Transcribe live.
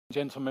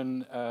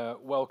Gentlemen,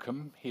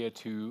 welcome here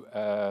to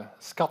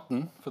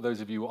Skatten. For those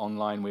of you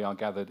online, we are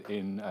gathered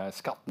in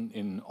Skatten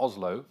in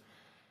Oslo.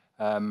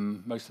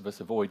 Most of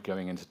us avoid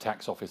going into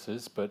tax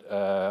offices, but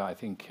I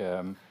think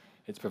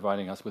it's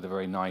providing us with a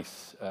very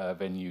nice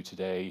venue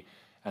today.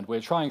 And we're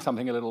trying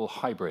something a little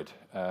hybrid,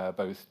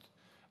 both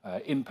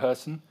in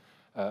person,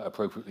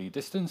 appropriately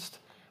distanced,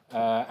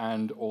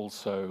 and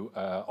also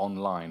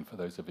online for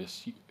those of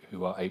us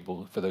who are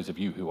able,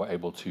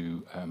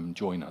 to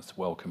join us.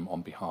 Welcome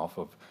on behalf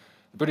of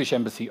the British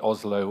Embassy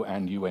Oslo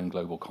and UN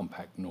Global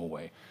Compact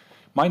Norway.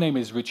 My name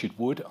is Richard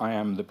Wood. I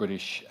am the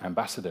British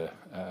Ambassador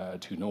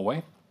to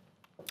Norway.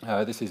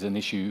 This is an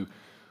issue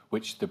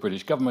which the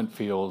British government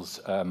feels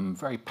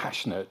very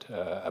passionate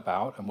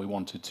about, and we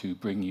wanted to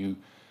bring you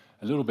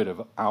a little bit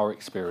of our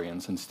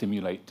experience and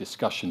stimulate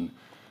discussion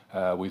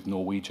with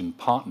Norwegian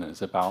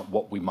partners about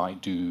what we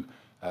might do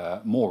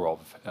more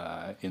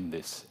of in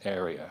this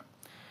area.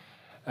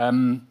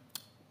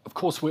 Of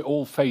course, we're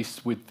all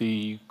faced with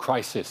the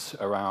crisis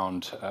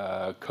around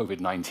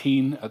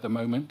COVID-19 at the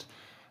moment,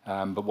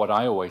 but what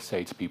I always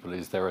say to people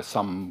is there are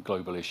some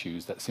global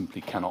issues that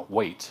simply cannot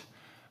wait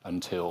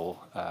until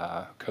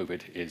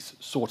COVID is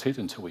sorted,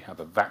 until we have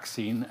a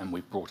vaccine and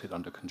we've brought it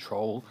under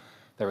control.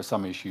 There are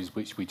some issues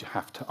which we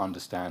have to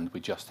understand,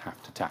 we just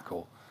have to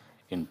tackle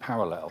in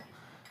parallel.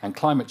 And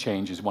climate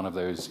change is one of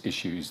those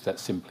issues that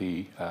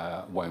simply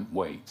won't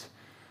wait.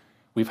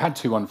 We've had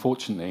to,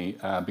 unfortunately,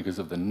 because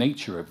of the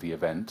nature of the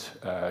event,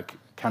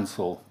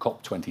 cancel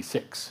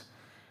COP26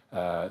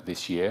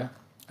 this year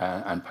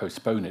and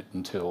postpone it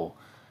until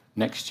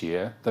next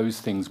year. Those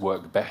things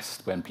work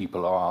best when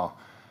people are,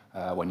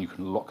 when you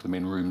can lock them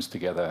in rooms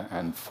together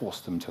and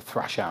force them to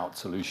thrash out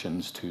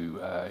solutions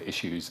to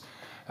issues.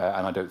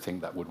 And I don't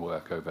think that would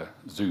work over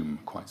Zoom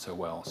quite so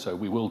well. So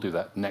we will do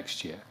that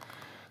next year.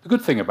 The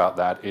good thing about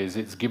that is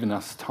it's given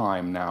us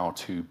time now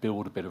to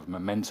build a bit of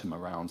momentum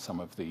around some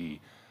of the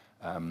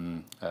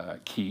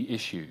key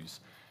issues.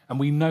 And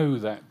we know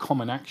that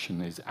common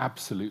action is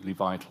absolutely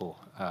vital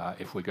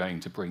if we're going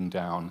to bring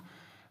down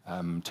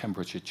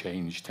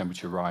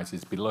temperature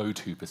rises below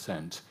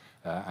 2%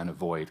 and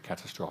avoid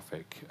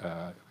catastrophic,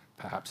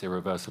 perhaps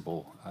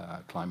irreversible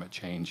climate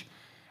change.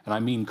 And I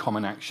mean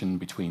common action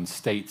between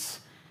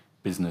states,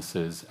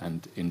 businesses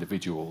and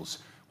individuals,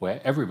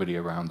 where everybody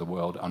around the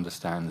world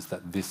understands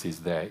that this is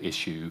their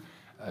issue,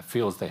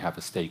 feels they have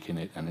a stake in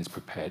it and is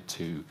prepared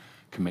to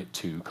commit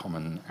to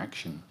common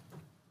action.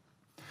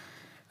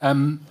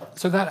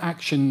 So that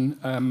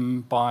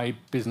action by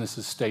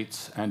businesses,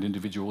 states and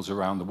individuals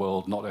around the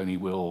world not only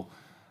will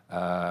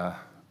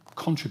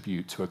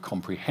contribute to a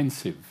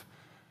comprehensive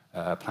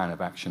plan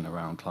of action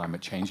around climate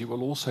change, it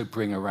will also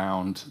bring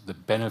around the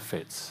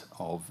benefits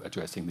of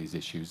addressing these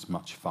issues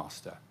much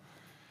faster.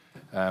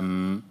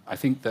 I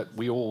think that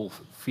we all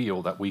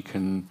feel that we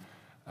can,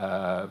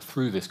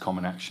 through this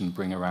common action,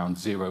 bring around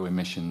zero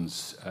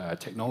emissions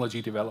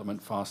technology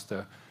development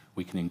faster,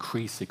 we can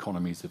increase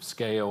economies of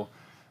scale,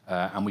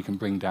 and we can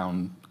bring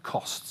down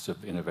costs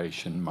of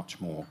innovation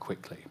much more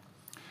quickly.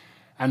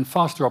 And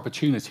faster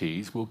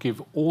opportunities will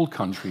give all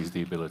countries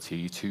the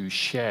ability to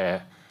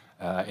share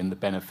in the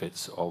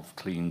benefits of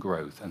clean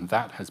growth, and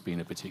that has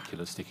been a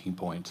particular sticking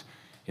point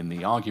in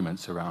the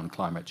arguments around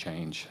climate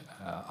change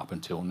up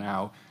until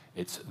now.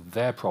 It's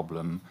their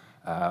problem.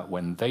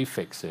 When they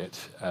fix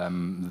it,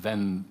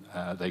 then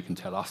they can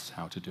tell us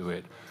how to do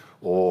it,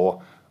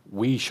 or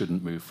we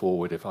shouldn't move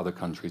forward if other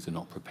countries are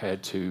not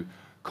prepared to.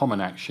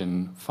 Common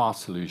action,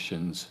 fast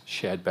solutions,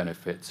 shared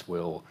benefits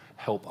will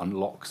help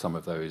unlock some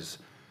of those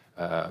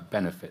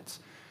benefits.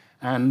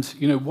 And,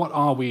 you know, what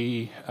are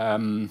we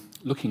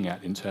looking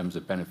at in terms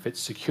of benefits?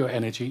 Secure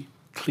energy,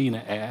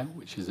 cleaner air,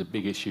 which is a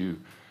big issue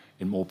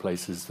in more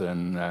places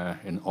than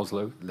in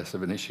Oslo, less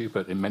of an issue,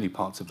 but in many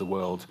parts of the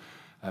world,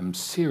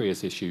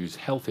 serious issues,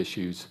 health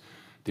issues,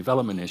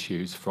 development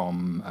issues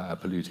from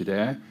polluted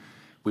air.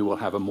 We will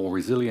have a more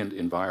resilient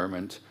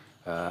environment,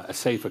 a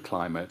safer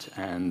climate,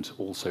 and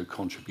also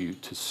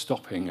contribute to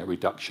stopping a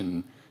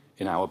reduction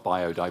in our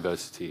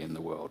biodiversity in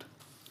the world.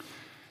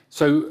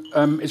 So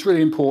it's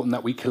really important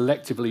that we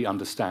collectively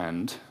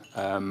understand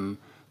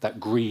that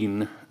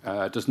green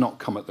does not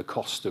come at the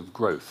cost of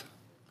growth.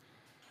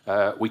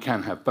 We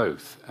can have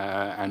both,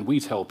 and we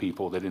tell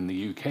people that in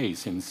the UK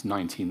since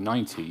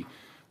 1990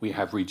 we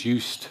have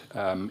reduced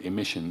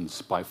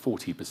emissions by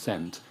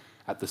 40%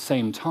 at the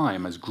same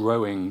time as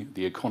growing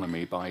the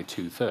economy by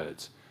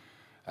 2/3.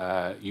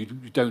 You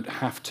don't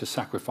have to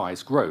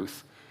sacrifice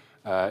growth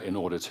in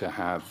order to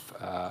have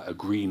a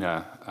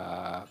greener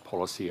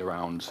policy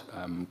around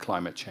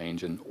climate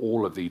change and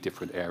all of the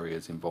different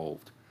areas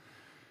involved.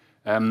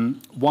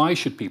 Why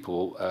should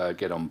people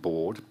get on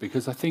board?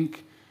 Because I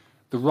think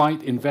the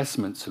right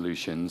investment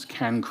solutions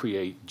can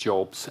create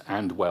jobs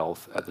and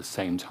wealth at the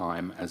same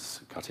time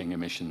as cutting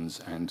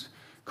emissions and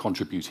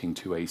contributing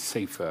to a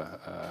safer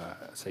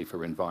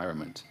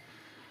environment.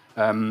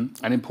 And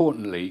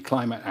importantly,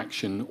 climate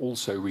action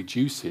also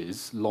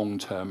reduces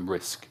long-term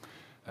risk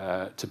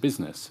to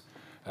business.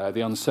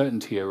 The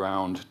uncertainty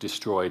around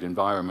destroyed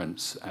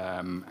environments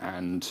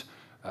and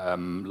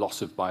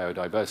loss of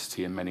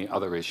biodiversity and many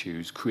other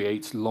issues,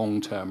 creates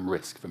long-term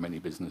risk for many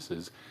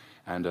businesses,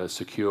 and a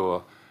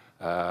secure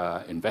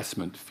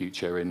investment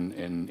future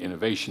in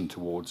innovation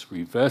towards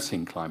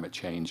reversing climate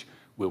change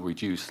will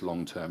reduce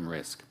long-term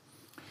risk.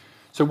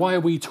 So why are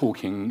we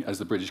talking as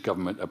the British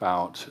government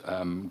about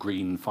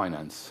green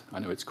finance? I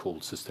know it's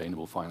called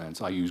sustainable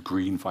finance. I use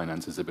green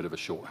finance as a bit of a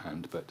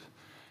shorthand, but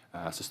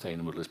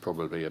sustainable is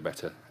probably a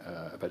better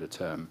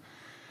term.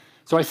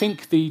 So I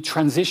think the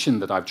transition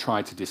that I've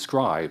tried to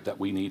describe that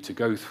we need to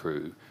go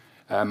through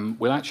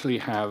will actually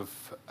have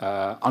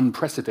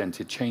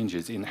unprecedented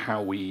changes in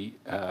how we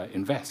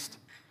invest,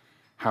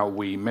 how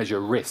we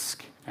measure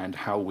risk, and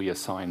how we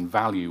assign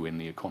value in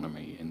the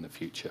economy in the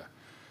future.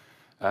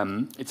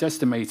 It's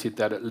estimated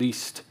that at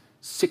least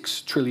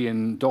 $6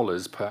 trillion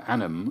per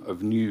annum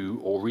of new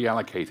or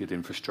reallocated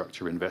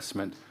infrastructure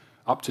investment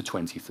up to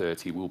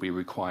 2030 will be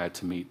required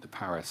to meet the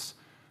Paris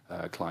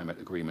Climate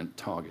Agreement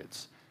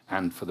targets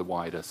and for the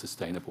wider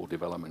Sustainable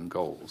Development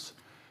Goals.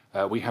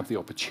 We have the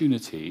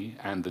opportunity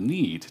and the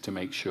need to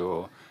make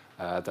sure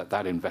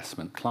that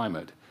investment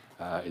climate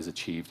is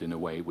achieved in a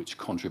way which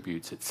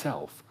contributes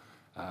itself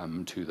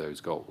to those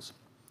goals.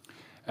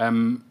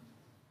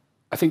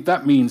 I think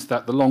that means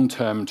that the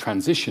long-term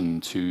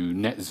transition to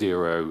net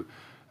zero,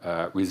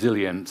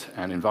 resilient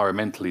and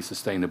environmentally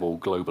sustainable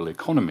global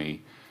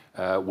economy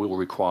will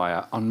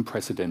require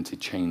unprecedented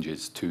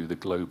changes to the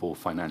global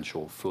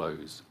financial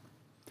flows.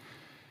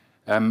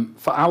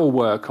 For our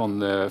work on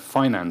the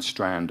finance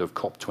strand of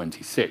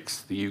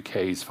COP26, the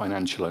UK's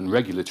financial and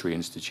regulatory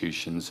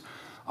institutions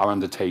are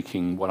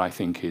undertaking what I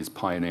think is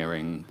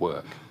pioneering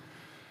work.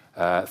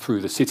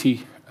 Through the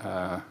city,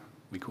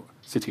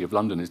 City of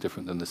London is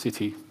different than the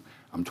city.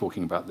 I'm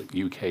talking about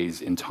the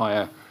UK's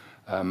entire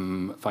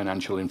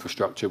financial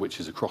infrastructure, which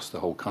is across the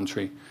whole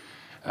country,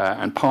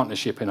 and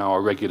partnership in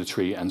our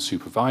regulatory and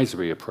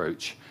supervisory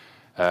approach,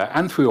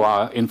 and through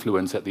our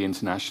influence at the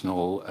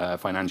international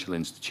financial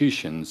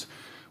institutions,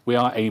 we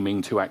are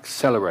aiming to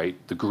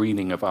accelerate the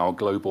greening of our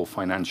global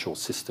financial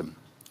system.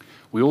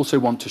 We also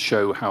want to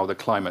show how the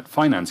climate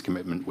finance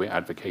commitment we're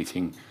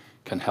advocating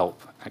can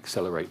help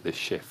accelerate this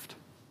shift.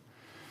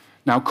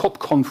 Now, COP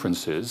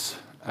conferences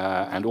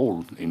and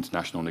all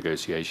international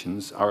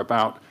negotiations are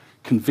about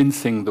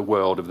convincing the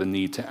world of the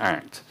need to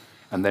act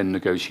and then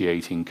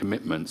negotiating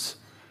commitments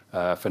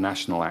for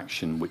national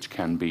action which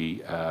can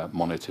be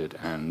monitored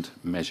and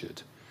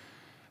measured.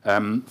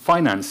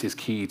 Finance is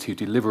key to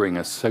delivering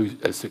a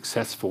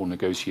successful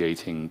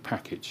negotiating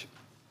package.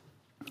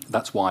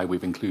 That's why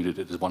we've included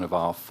it as one of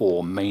our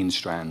 4 main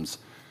strands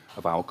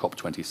of our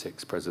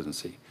COP26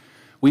 presidency.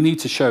 We need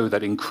to show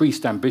that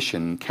increased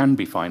ambition can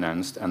be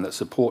financed and that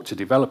support to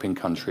developing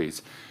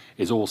countries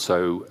is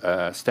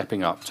also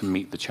stepping up to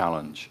meet the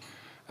challenge.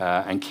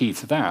 And key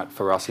to that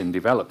for us in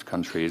developed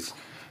countries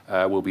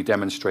will be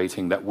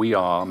demonstrating that we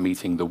are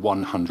meeting the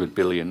 $100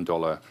 billion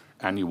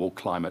annual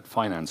climate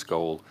finance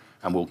goal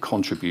and will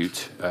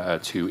contribute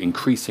to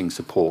increasing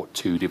support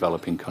to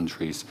developing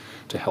countries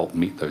to help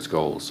meet those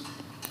goals.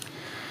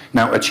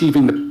 Now,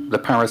 achieving the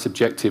Paris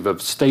objective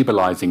of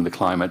stabilizing the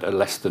climate at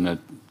less than a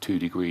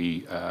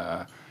 2-degree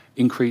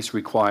increase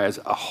requires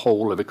a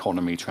whole of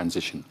economy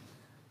transition.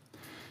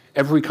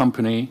 Every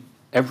company,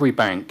 every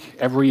bank,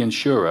 every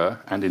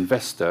insurer and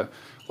investor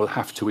will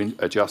have to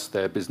adjust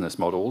their business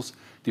models,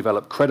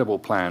 develop credible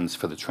plans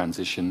for the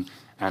transition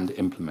and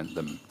implement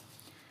them.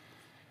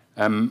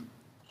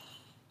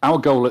 Our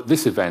goal at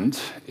this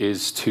event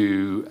is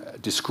to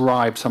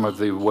describe some of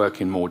the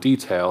work in more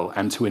detail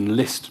and to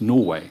enlist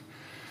Norway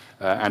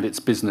and its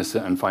business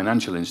and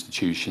financial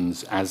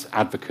institutions as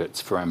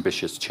advocates for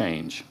ambitious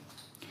change.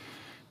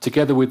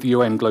 Together with the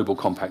UN Global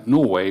Compact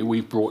Norway,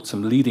 we've brought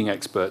some leading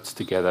experts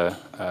together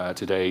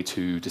today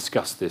to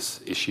discuss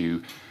this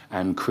issue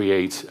and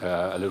create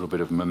a little bit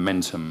of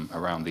momentum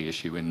around the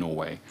issue in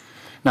Norway.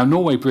 Now,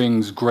 Norway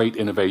brings great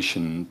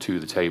innovation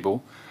to the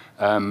table.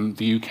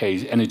 The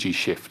UK's energy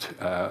shift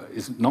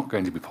is not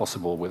going to be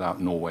possible without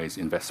Norway's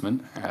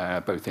investment,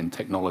 both in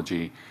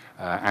technology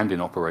and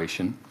in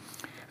operation.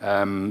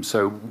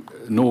 So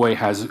Norway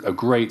has a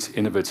great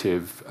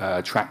innovative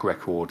track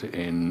record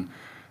in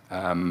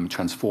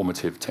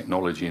transformative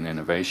technology and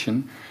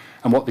innovation.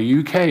 And what the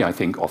UK, I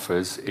think,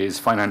 offers is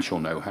financial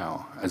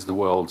know-how as the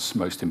world's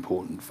most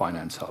important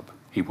finance hub.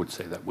 He would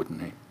say that,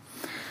 wouldn't he?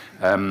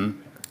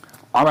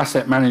 Our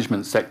asset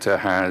management sector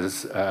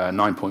has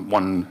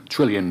 $9.1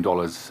 trillion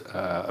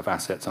of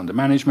assets under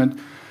management,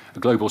 a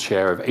global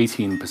share of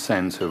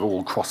 18% of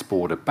all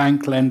cross-border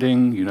bank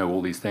lending, you know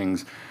all these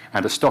things,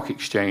 and a stock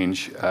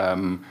exchange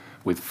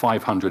with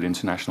 500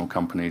 international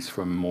companies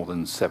from more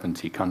than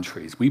 70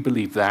 countries. We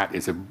believe that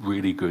is a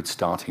really good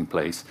starting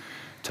place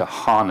to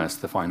harness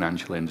the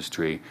financial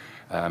industry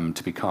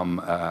to become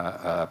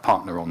a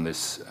partner on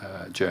this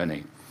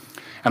journey.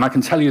 And I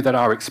can tell you that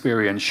our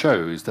experience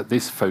shows that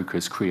this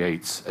focus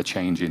creates a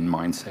change in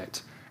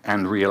mindset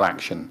and real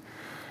action.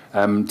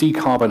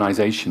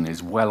 Decarbonisation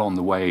is well on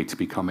the way to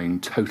becoming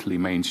totally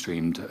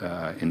mainstreamed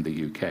in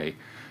the UK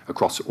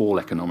across all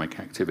economic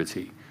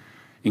activity.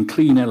 In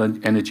clean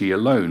energy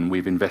alone,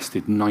 we've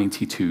invested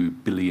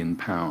 £92 billion,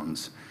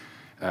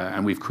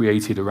 and we've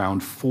created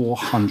around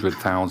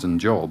 400,000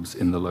 jobs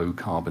in the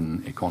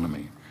low-carbon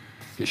economy.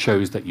 It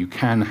shows that you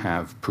can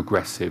have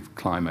progressive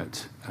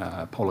climate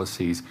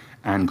policies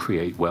and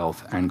create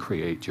wealth and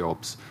create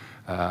jobs.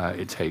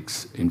 It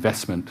takes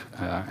investment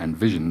and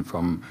vision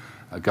from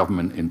a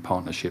government in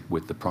partnership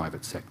with the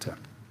private sector.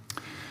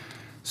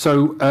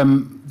 So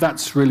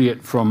that's really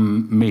it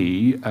from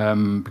me,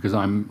 because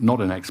I'm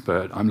not an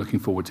expert. I'm looking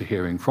forward to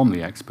hearing from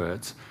the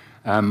experts.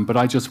 But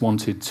I just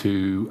wanted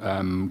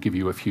to give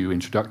you a few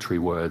introductory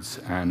words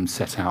and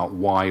set out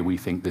why we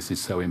think this is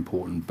so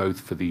important,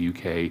 both for the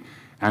UK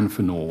and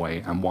for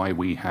Norway, and why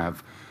we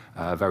have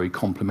very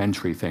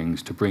complementary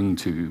things to bring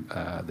to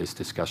this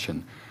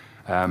discussion.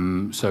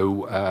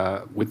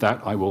 So with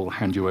that, I will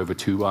hand you over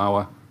to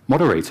our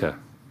moderator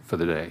for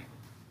the day.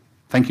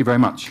 Thank you very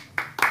much.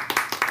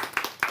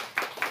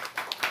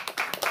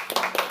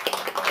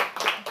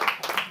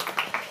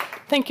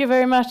 Thank you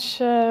very much,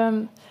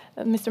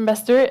 Mr.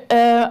 Ambassador.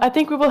 I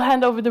think we will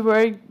hand over the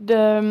word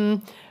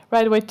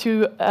right away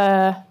to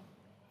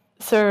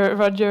Sir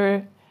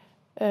Roger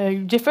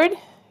Gifford.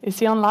 Is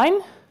he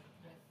online?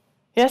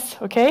 Yes,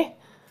 okay.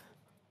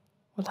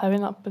 We'll have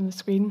him up on the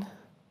screen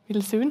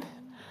real soon,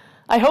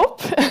 I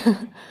hope.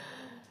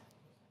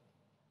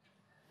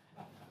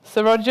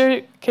 So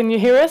Roger, can you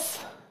hear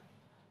us?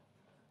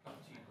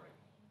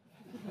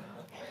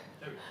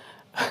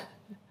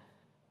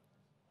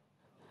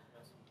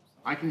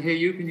 I can hear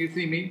you. Can you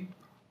see me?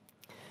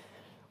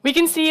 We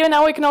can see you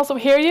now. We can also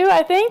hear you,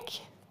 I think.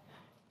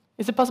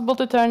 Is it possible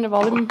to turn the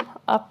volume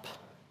up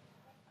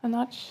a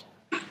notch?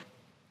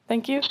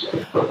 Thank you.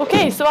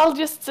 Okay, so I'll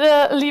just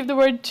leave the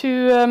word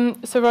to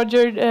Sir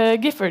Roger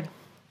Gifford.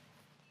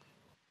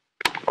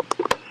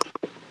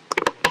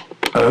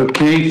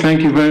 Okay,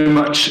 thank you very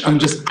much. I'm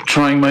just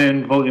trying my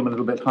own volume a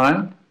little bit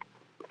higher.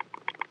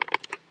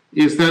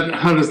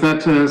 How does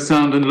that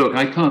sound and look?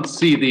 I can't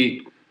see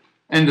the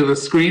end of the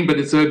screen, but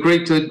it's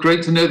great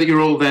to know that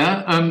you're all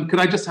there. Could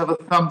I just have a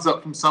thumbs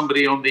up from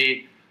somebody on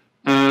the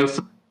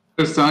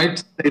side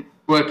to say it's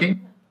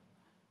working?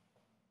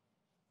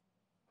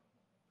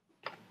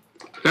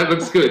 That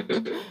looks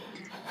good.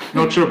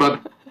 Not sure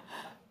about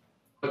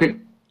that.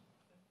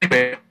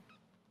 Anyway,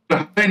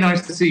 very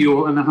nice to see you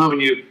all and having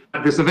you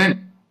at this event.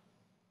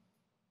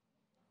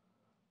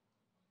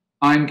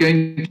 I'm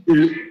going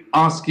to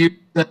ask you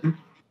to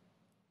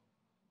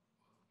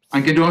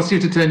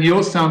turn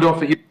your sound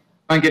off.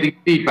 I'm getting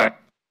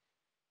feedback.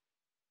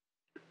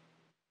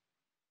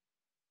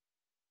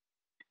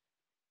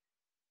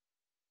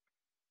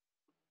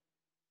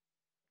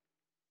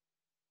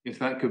 If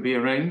that could be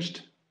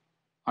arranged,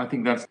 I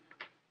think that's,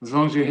 as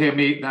long as you hear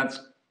me,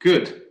 that's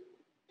good.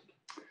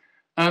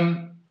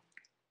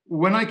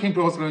 When I came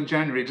to Oslo in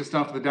January, just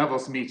after the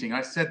Davos meeting,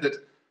 I said that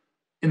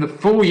in the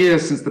 4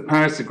 years since the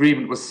Paris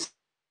Agreement was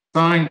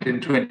signed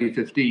in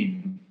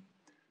 2015,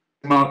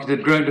 the market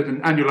had grown at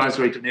an annualized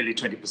rate of nearly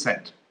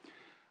 20%.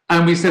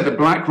 And we said that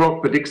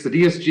BlackRock predicts that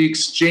ESG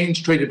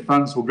exchange-traded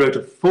funds will grow to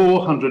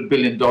 $400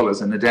 billion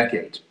in a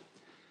decade.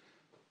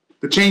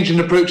 The change in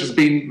approach has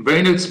been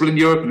very noticeable in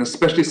Europe, and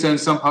especially so in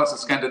some parts of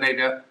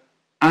Scandinavia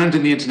and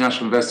in the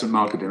international investment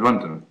market in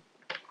London.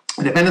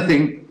 And if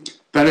anything,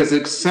 that is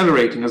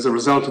accelerating as a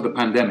result of the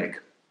pandemic.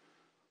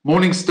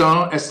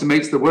 Morningstar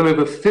estimates that well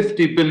over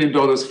 $50 billion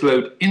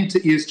flowed into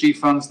ESG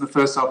funds in the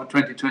first half of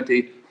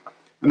 2020,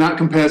 and that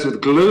compares with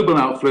global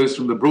outflows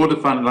from the broader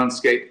fund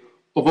landscape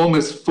of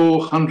almost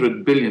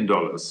 $400 billion.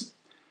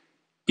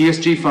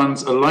 ESG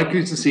funds are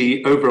likely to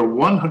see over a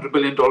 $100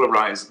 billion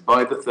rise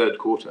by the third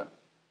quarter.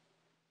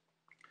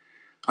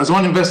 As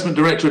one investment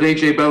director at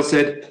AJ Bell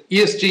said,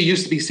 ESG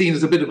used to be seen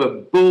as a bit of a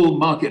bull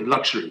market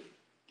luxury.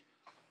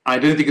 I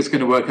don't think it's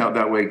going to work out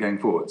that way going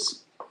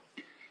forwards.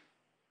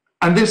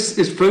 And this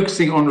is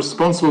focusing on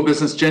responsible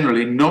business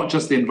generally, not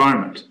just the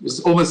environment. This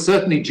is almost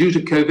certainly due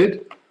to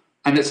COVID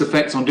and its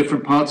effects on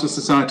different parts of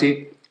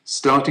society,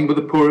 starting with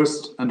the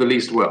poorest and the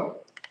least well.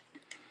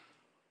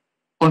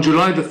 On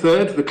July the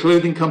 3rd, the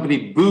clothing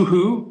company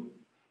Boohoo,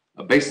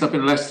 based up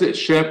in Leicester, its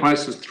share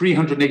price was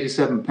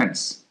 387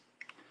 pence.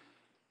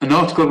 An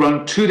article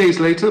run 2 days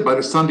later by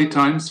the Sunday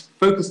Times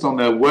focused on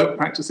their work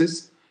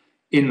practices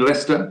in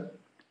Leicester,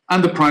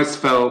 and the price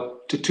fell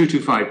to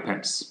 225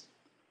 pence,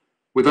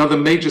 with other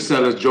major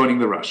sellers joining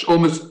the rush.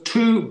 Almost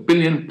 £2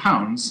 billion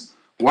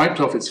wiped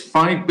off its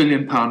 £5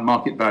 billion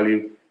market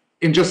value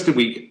in just a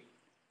week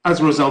as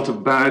a result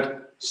of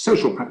bad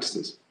social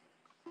practices.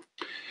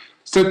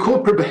 So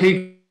corporate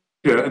behavior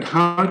and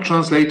how it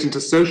translates into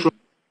social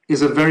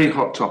is a very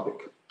hot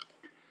topic.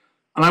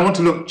 And I want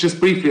to look just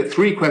briefly at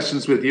 3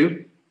 questions with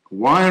you.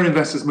 Why are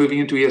investors moving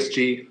into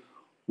ESG?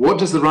 What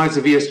does the rise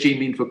of ESG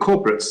mean for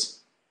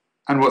corporates?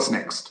 And what's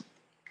next?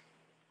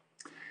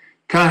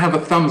 Can I have a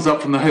thumbs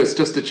up from the host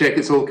just to check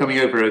it's all coming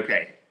over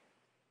okay?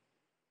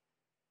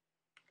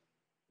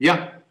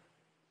 Yeah?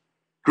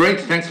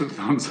 Great, thanks for the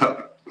thumbs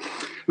up.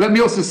 Let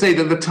me also say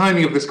that the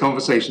timing of this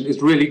conversation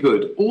is really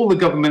good. All the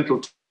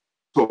governmental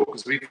talk,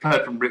 as we've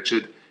heard from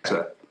Richard,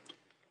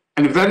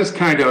 And if that is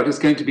carried out, it's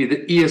going to be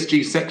the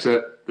ESG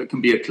sector that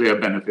can be a clear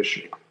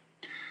beneficiary.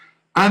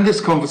 And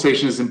this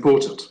conversation is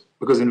important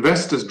because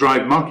investors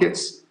drive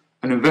markets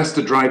and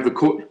investors drive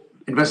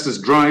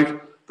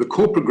the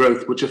corporate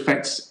growth which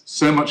affects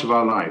so much of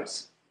our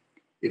lives.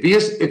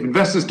 If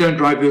investors don't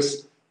drive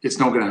this, it's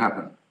not going to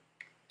happen.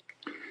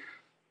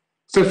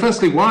 So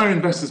firstly, why are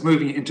investors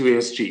moving into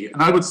ESG?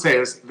 And I would say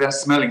is they're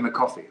smelling the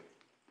coffee.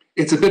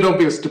 It's a bit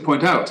obvious to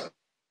point out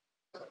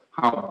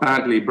how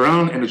badly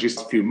brown energy is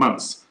a few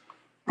months,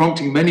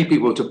 prompting many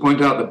people to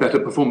point out the better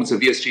performance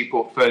of ESG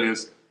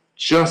portfolios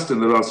just in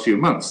the last few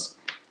months,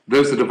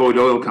 those that avoid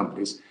oil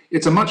companies.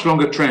 It's a much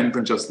longer trend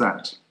than just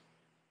that.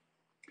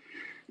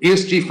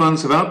 ESG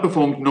funds have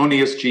outperformed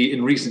non-ESG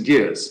in recent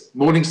years.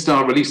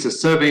 Morningstar released a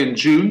survey in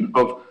June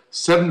of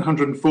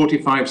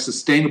 745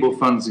 sustainable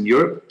funds in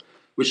Europe,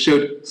 which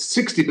showed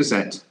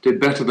 60%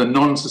 did better than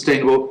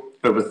non-sustainable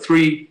over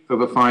 3,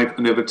 over 5,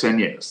 and over 10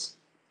 years.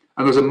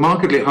 And there was a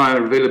markedly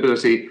higher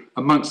availability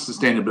amongst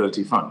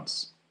sustainability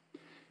funds.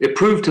 It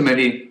proved to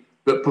many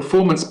that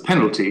performance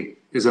penalty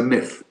is a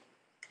myth.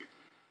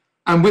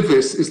 And with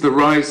this is the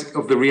rise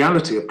of the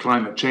reality of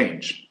climate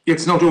change.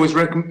 It's not always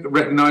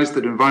recognized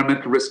that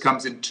environmental risk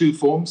comes in two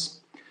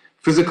forms.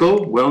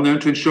 Physical, well known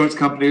to insurance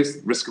companies,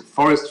 risk of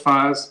forest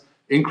fires,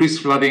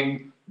 increased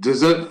flooding,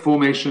 desert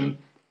formation,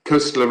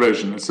 coastal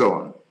erosion, and so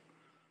on.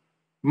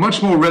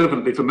 Much more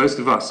relevantly for most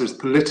of us is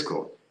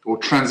political or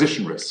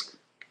transition risk.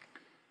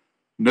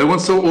 No one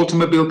saw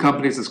automobile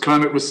companies as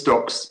climate risk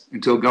stocks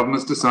until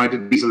governments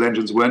decided diesel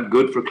engines weren't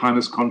good for a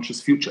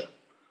climate-conscious future,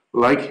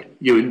 like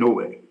you in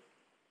Norway.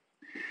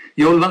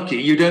 You're lucky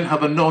you don't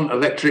have a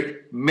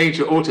non-electric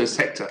major auto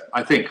sector,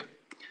 I think.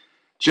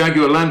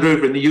 Jaguar Land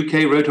Rover in the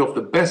UK wrote off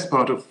the best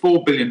part of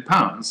 £4 billion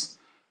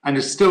and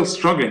is still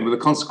struggling with the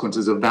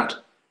consequences of that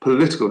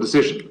political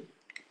decision.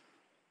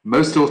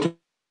 Most auto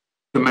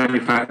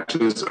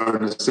manufacturers are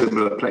in a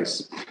similar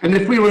place. And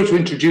if we were to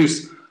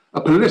introduce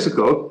a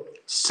political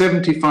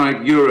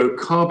 €75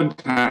 carbon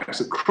tax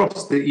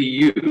across the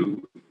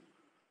EU,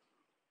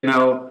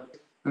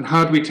 and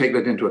how do we take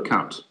that into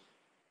account?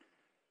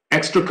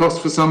 Extra costs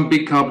for some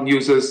big carbon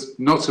users,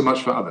 not so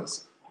much for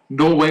others.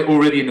 Norway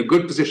already in a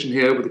good position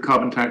here with the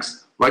carbon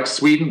tax, like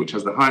Sweden, which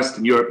has the highest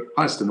in Europe,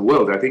 highest in the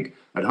world, I think,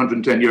 at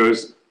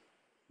 €110,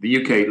 the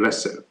UK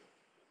less so.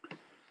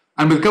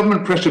 And with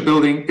government pressure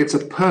building, it's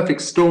a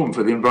perfect storm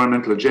for the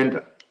environmental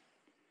agenda.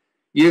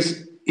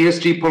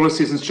 ESG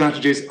policies and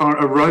strategies are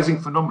a rising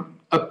phenomenon,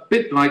 a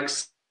bit like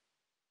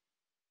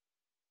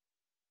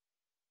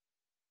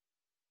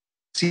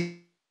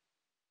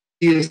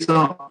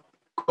CSR,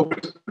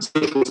 corporate and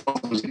social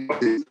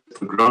responsibility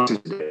for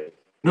granted today.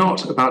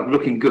 Not about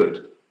looking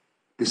good.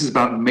 This is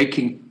about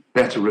making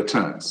better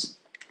returns.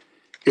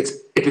 If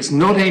it's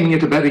not aiming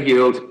at a better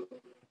yield,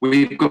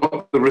 we've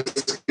got the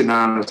risk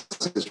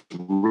analysis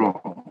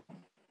wrong.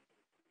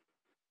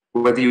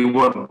 Whether you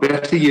want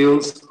better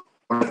yields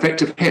or an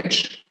effective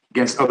hedge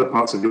against other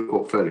parts of your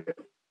portfolio.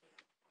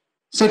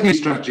 Secondly,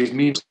 strategies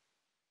means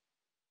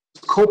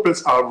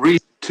corporates are really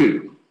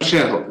too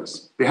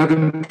shareholders. They have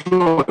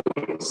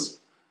employees,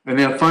 and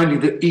they are finding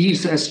that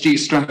ESG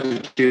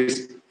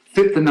strategies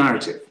fit the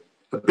narrative,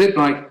 a bit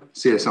like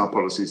CSR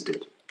policies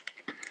did.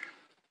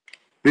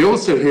 They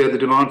also hear the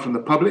demand from the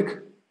public,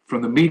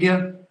 from the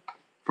media,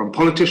 from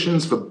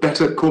politicians for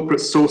better corporate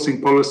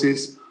sourcing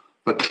policies,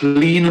 for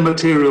cleaner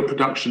material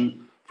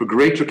production, for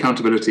greater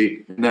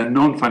accountability in their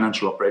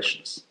non-financial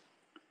operations.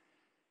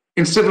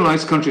 In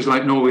civilized countries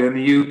like Norway and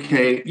the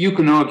UK, you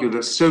can argue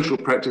that social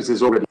practice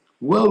is already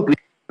worldly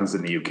in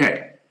the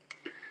UK.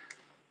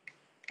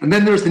 And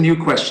then there's the new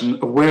question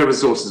of where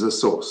resources are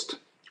sourced.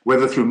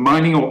 Whether through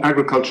mining or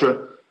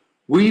agriculture,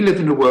 we live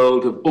in a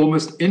world of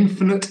almost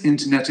infinite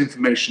internet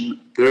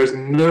information. There is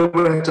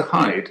nowhere to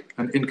hide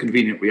an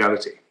inconvenient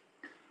reality.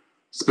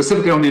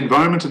 Specifically on the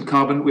environment and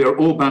carbon, we are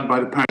all bound by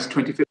the Paris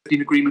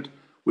 2015 agreement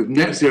with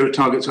net zero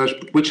targets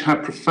which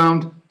have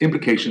profound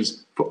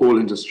implications for all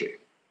industry.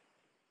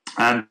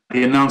 And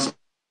the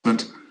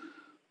announcement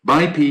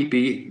by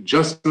PP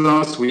just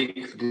last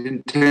week,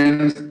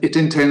 it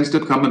intends to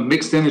become a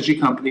mixed energy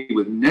company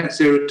with net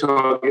zero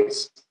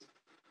targets,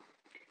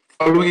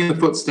 following in the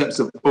footsteps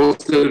of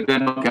Oslo,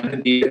 Denmark, and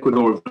indeed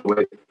Equinor of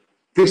Norway.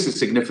 This is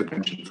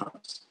significant for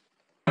us.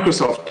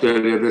 Microsoft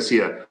earlier this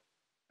year,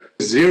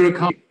 zero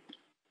carbon,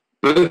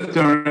 both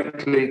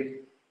directly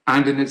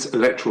and in its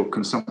electoral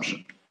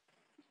consumption.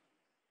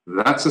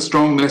 That's a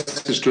strong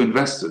message to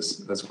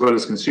investors as well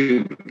as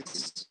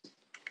consumers.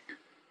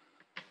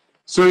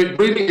 So it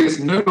really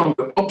is no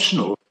longer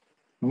optional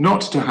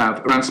not to have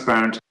a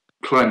transparent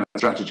climate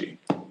strategy.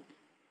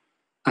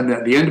 And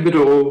at the end of it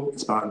all,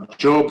 it's about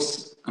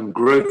jobs and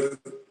growth,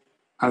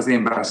 as the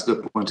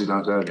ambassador pointed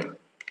out earlier.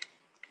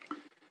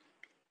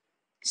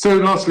 So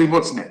lastly,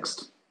 what's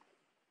next?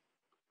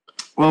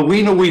 Well,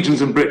 we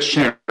Norwegians and Brits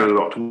share a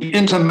lot. We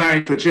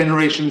intermarried for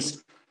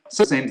generations,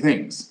 so same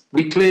things.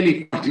 We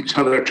clearly find each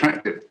other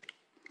attractive.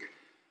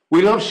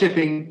 We love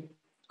shipping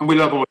and we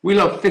love oil. We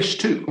love fish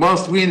too.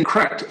 Whilst we in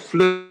cracked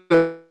flirt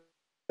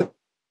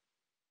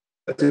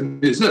in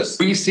business.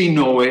 We see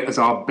Norway as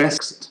our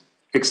best.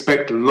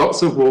 Expect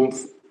lots of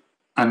warmth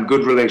and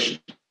good relations.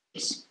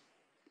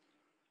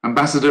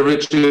 Ambassador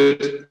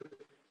Richard,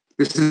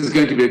 this is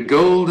going to be a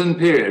golden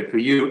period for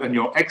you and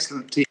your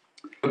excellent team.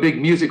 A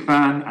big music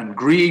fan, and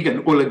Grieg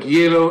and Ola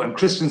Gielo and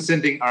Christian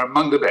Sinding are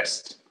among the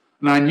best.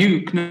 And I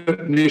knew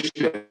Knut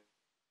Nische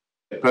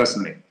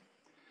personally.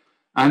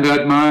 And I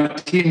admire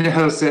Tina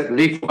Helseth,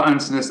 Leif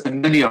Ansnes,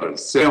 and many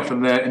others, so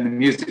often there in the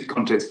music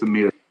context for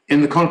me.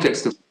 In the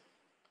context of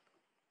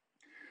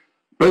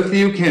both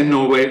the UK and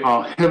Norway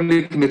are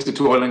heavily committed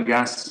to oil and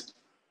gas,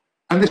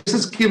 and this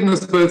has given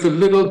us both a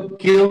little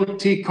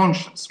guilty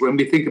conscience when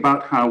we think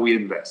about how we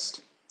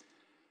invest.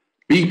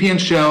 BP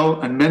and Shell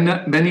and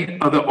many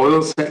other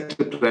oil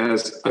sector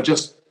players are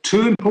just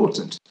too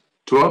important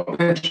to our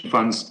pension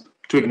funds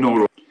to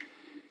ignore.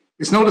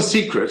 It's not a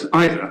secret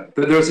either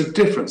that there is a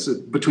difference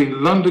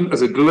between London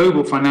as a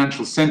global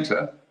financial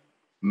centre,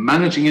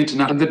 managing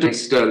international, and the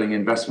sterling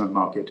investment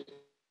market,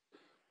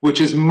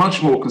 which is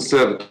much more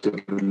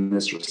conservative in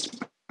this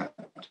respect.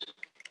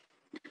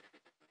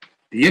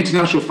 The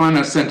International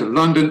Finance Centre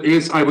London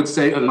is, I would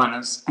say, a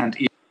finance and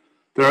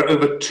there are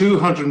over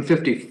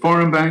 250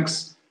 foreign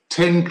banks,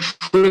 $10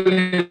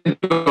 trillion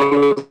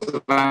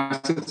of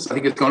assets. I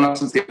think it's gone up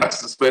since the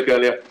ambassador spoke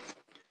earlier.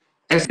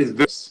 Is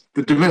this,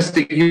 the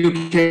domestic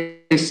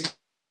UK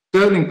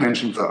sterling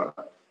pensions are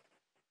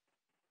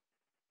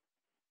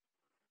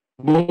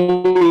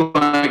more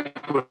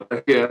like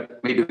what here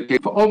maybe the case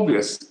for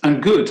obvious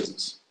and good.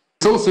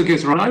 It also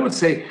gives, I would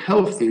say,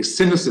 healthy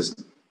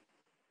cynicism,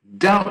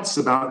 doubts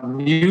about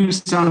new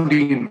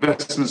sounding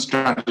investment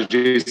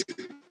strategies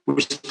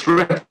which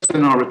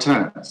threaten our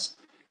returns,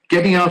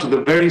 getting out of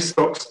the very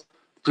stocks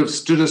that have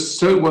stood us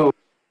so well.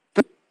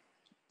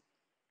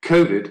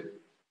 COVID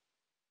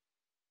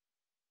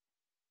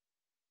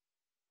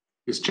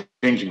is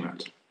changing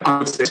that. I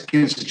would say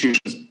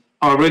institutions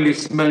are really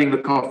smelling the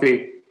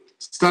coffee,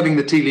 studying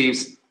the tea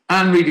leaves,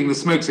 and reading the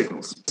smoke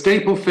signals.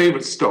 Staple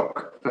favorite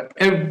stock for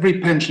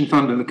every pension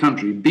fund in the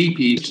country,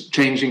 BP's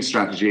changing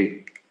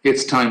strategy.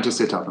 It's time to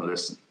sit up and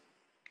listen.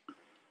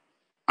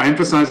 I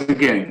emphasize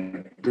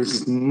again, this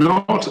is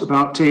not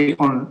about taking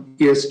on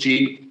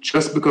ESG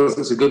just because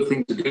it's a good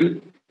thing to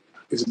do.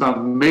 It's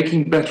about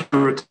making better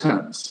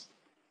returns.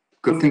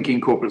 Good thinking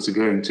corporates are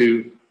going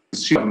to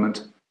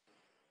government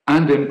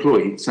and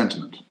employee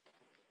sentiment.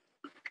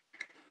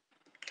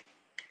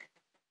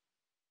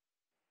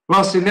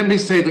 Lastly, let me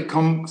say that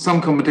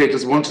some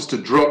commentators want us to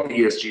drop the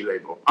ESG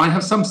label. I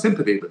have some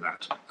sympathy with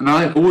that, and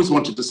I have always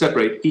wanted to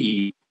separate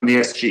E from the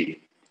SG.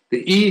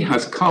 The E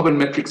has carbon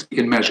metrics we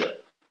can measure,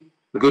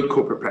 the good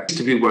corporate practice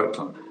to be worked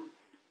on.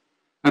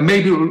 And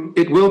maybe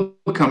it will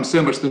become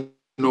so much the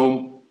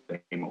norm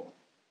anymore.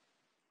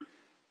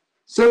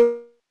 So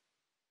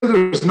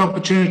there is an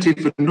opportunity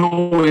for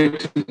Norway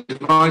to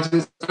devise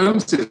its own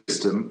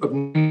system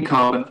of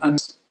carbon,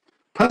 and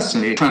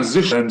personally,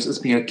 transition as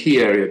being a key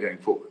area going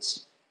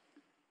forwards.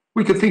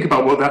 We could think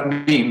about what that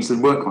means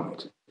and work on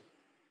it.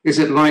 Is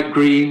it light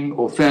green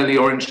or fairly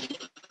orange?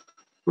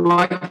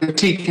 Like the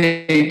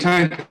TK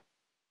tankers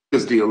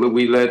deal that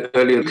we led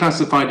earlier,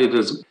 classified it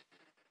as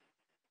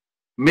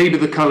maybe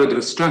the colour of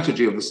a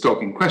strategy of the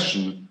stock in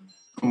question,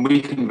 and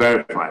we can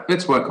verify it.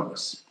 Let's work on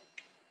this.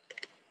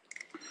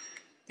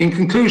 In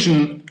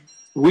conclusion,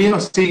 we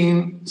are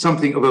seeing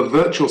something of a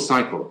virtual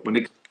cycle when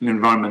it comes to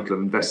environmental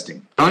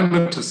investing.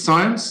 Alignment of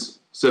science,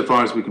 so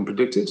far as we can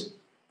predict it,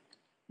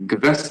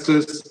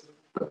 investors,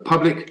 the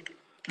public,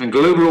 and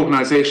global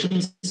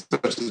organizations,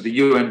 such as the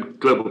UN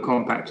Global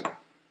Compact,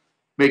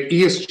 make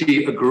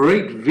ESG a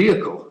great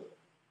vehicle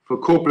for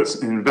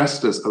corporates and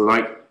investors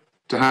alike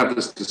to have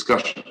this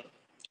discussion.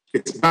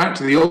 It's back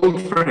to the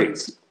old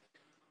phrase,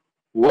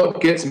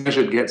 what gets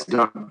measured gets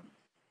done.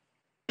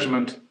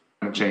 Measurement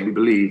and change, we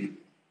believe,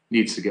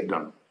 needs to get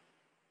done.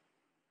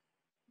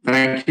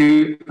 Thank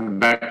you, and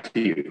back to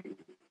you.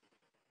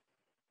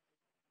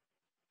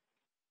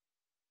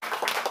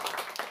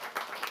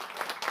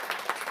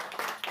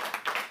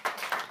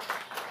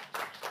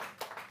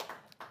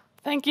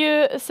 Thank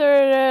you,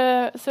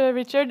 Sir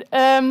Richard.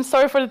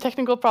 Sorry for the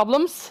technical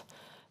problems.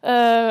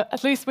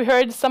 At least we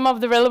heard some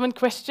of the relevant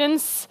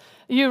questions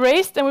you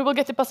raised, and we will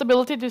get the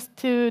possibility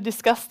to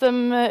discuss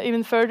them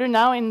even further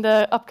now in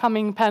the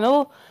upcoming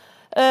panel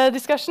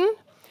discussion.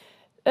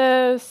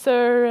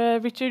 Sir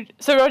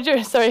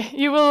Roger, sorry,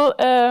 you will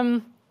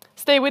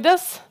stay with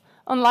us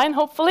online,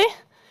 hopefully.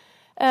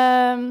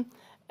 And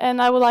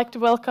I would like to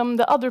welcome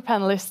the other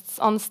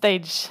panelists on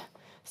stage.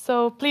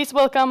 So please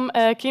welcome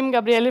Kim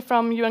Gabrielli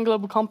from UN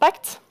Global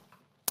Compact,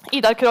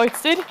 Ida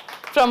Kreutzer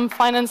from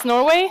Finance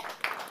Norway,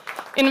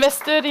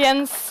 investor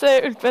Jens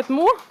Ultvedt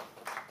Mo,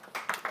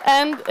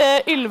 and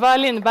Ylva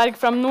Lindberg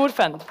from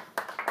Norfund.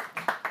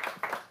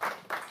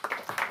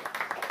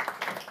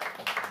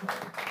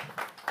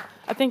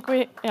 I think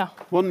we, yeah.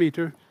 1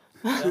 meter.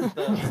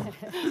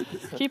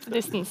 Keep the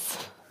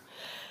distance.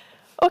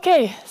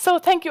 Okay, so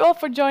thank you all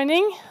for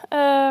joining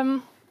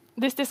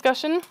this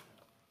discussion.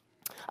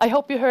 I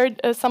hope you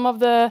heard some of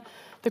the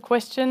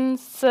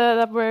questions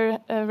that were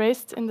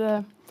raised in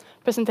the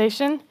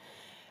presentation.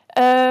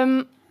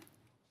 And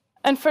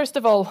first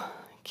of all,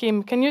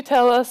 Kim, can you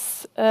tell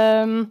us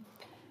the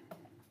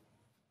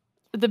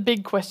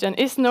big question?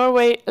 Is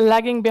Norway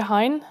lagging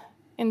behind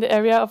in the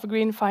area of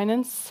green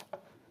finance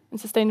and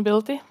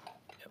sustainability?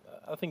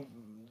 I think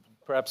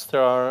perhaps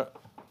there are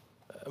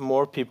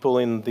more people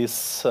in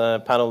this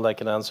panel that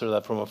can answer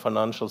that from a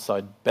financial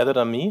side better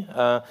than me.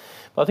 But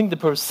I think the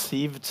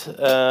perceived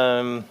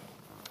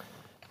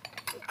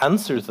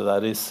answer to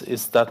that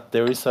is that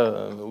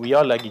we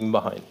are lagging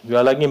behind. We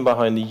are lagging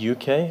behind the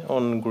UK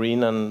on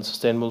green and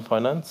sustainable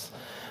finance.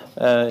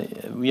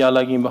 We are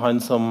lagging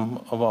behind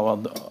some of our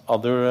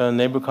other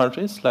neighbor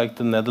countries, like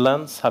the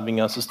Netherlands,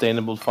 having a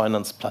sustainable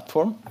finance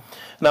platform.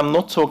 And I'm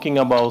not talking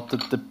about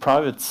the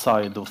private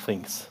side of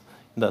things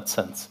in that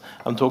sense.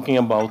 I'm talking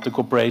about the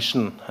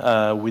cooperation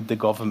with the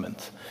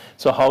government.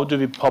 So how do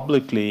we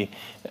publicly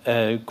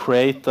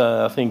create,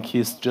 I think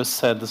he's just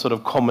said, the sort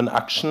of common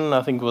action,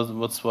 I think was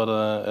what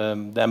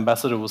the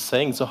ambassador was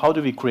saying. So how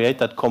do we create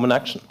that common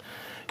action?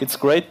 It's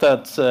great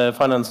that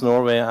Finance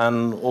Norway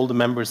and all the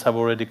members have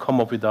already come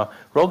up with a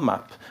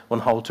roadmap on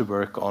how to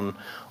work on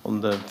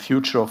the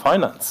future of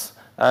finance.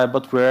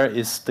 But where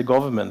is the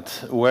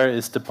government? Where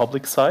is the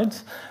public side?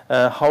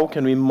 How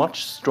can we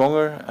much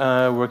stronger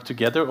work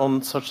together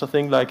on such a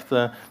thing like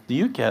the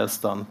UK has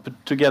done?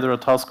 Put together a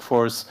task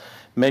force,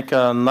 make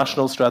a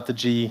national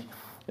strategy,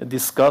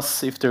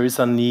 discuss if there is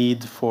a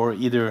need for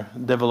either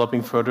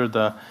developing further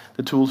the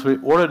tools we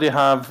already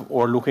have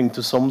or looking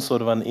to some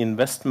sort of an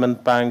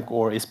investment bank,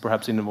 or is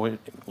perhaps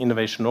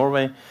Innovation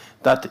Norway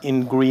that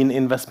in green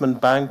investment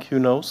bank, who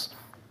knows,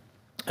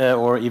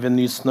 or even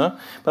Nysnø.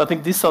 But I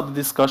think these are the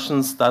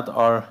discussions that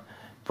are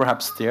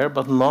perhaps there,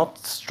 but not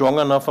strong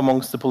enough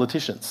amongst the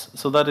politicians.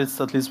 So that is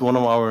at least one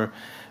of our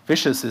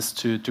wishes, is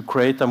to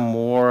create a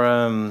more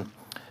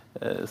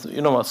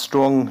a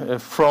strong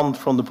front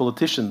from the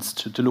politicians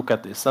to look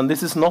at this. And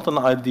this is not an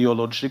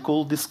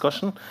ideological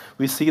discussion.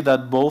 We see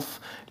that both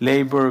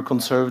Labour,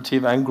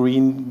 Conservative and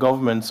Green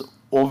governments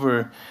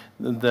over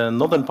the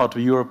northern part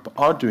of Europe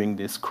are doing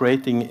this,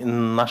 creating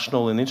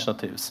national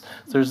initiatives.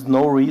 There's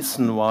no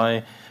reason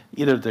why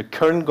either the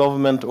current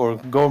government or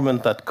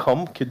government that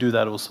come could do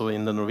that also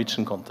in the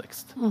Norwegian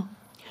context.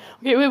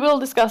 Okay, we will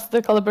discuss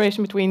the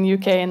collaboration between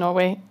UK and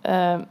Norway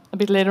a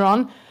bit later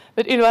on.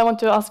 But Ylva, I want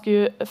to ask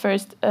you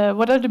first,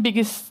 what are the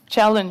biggest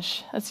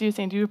challenge, as you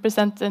think? You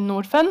represent the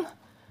Norfund,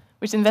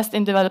 which invests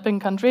in developing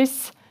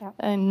countries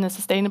in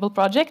sustainable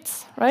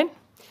projects, right?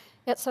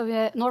 Yeah, so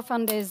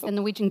Norfund is the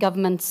Norwegian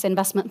government's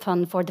investment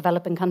fund for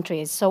developing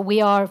countries. So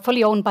we are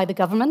fully owned by the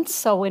government,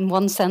 so in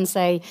one sense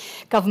a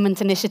government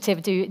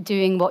initiative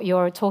doing what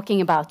you're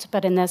talking about,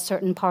 but in a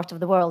certain part of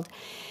the world.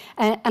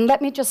 And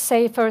let me just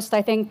say first,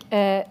 I think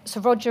Sir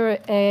Roger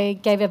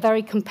gave a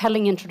very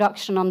compelling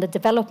introduction on the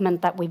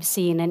development that we've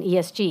seen in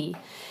ESG,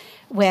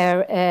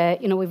 where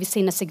we've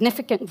seen a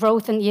significant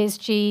growth in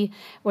ESG.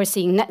 We're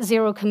seeing net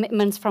zero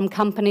commitments from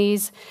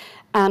companies.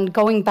 And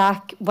going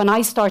back, when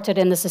I started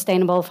in the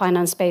sustainable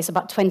finance space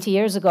about 20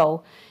 years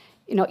ago,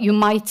 you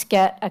might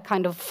get a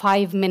kind of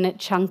 5-minute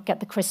chunk at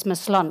the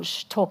Christmas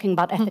lunch talking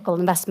about ethical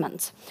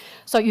investment.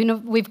 So,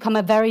 we've come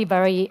a very,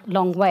 very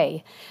long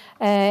way.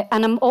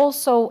 And I'm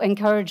also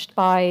encouraged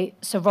by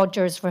Sir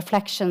Roger's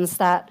reflections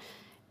that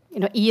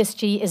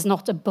ESG is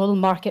not a bull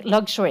market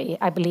luxury,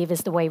 I believe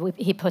is the way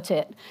he put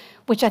it,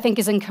 which I think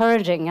is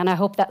encouraging, and I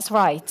hope that's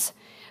right.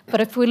 But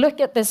if we look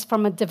at this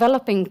from a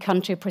developing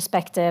country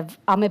perspective,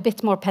 I'm a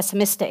bit more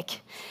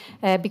pessimistic,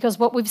 because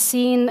what we've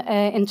seen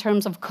in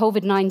terms of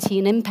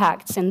COVID-19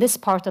 impacts in this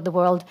part of the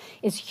world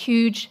is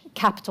huge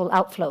capital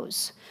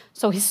outflows.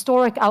 So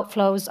historic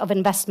outflows of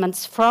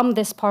investments from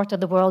this part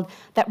of the world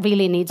that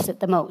really needs it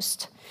the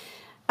most.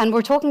 And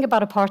we're talking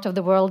about a part of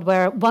the world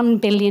where 1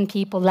 billion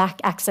people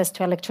lack access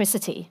to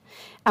electricity.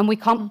 And we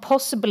can't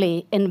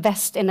possibly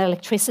invest in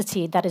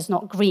electricity that is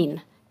not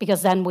green,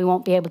 because then we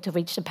won't be able to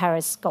reach the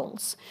Paris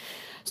goals.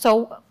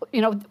 So,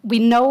 we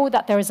know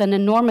that there is an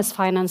enormous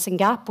financing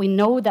gap. We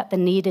know that the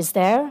need is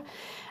there.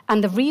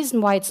 And the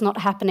reason why it's not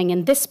happening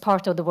in this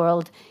part of the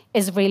world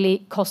is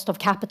really cost of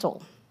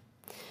capital.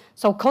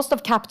 So cost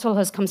of capital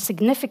has come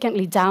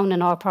significantly down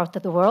in our part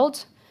of the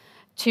world.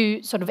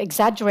 To sort of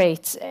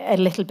exaggerate a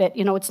little bit,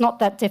 it's not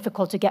that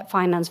difficult to get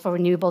finance for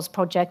renewables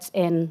projects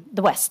in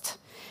the West.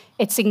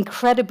 It's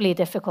incredibly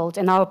difficult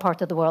in our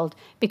part of the world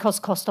because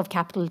cost of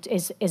capital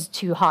is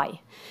too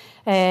high.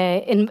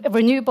 In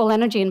renewable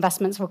energy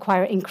investments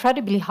require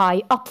incredibly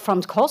high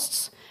upfront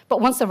costs, but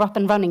once they're up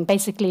and running,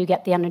 basically you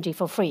get the energy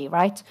for free,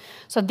 right?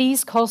 So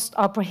these costs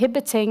are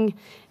prohibiting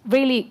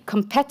really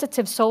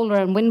competitive solar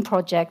and wind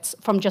projects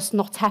from just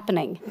not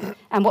happening.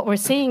 And what we're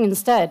seeing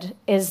instead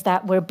is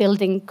that we're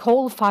building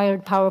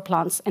coal-fired power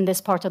plants in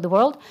this part of the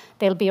world.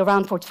 They'll be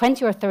around for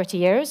 20 or 30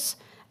 years,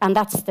 and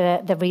that's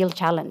the real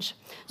challenge.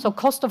 So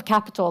cost of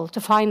capital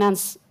to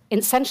finance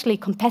essentially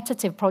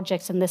competitive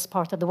projects in this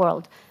part of the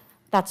world,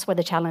 that's where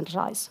the challenge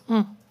lies.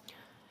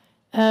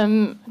 Are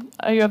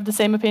you of the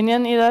same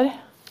opinion, Idar?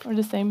 Or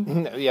the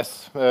same?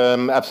 Yes,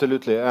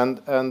 absolutely.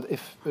 And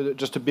if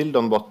just to build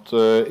on what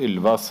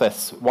Ylva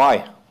says,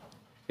 why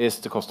is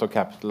the cost of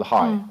capital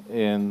high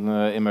in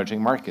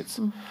emerging markets.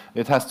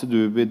 It has to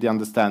do with the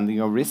understanding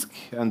of risk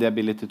and the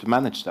ability to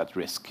manage that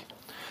risk.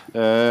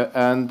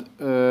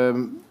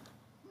 The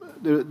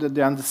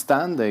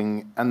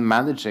understanding and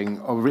managing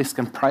of risk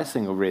and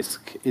pricing of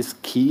risk is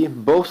key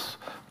both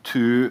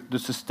to the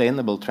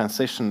sustainable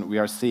transition we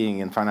are seeing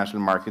in financial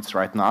markets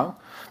right now,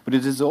 but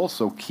it is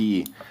also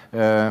key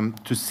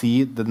to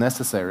see the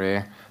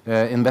necessary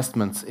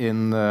investments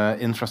in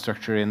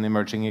infrastructure in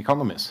emerging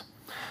economies.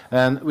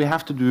 And we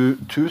have to do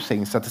two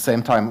things at the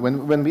same time.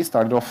 When we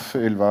started off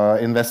Ylva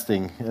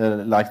investing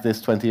like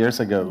this 20 years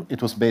ago,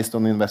 it was based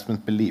on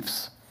investment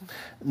beliefs.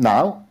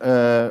 Now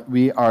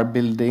we are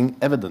building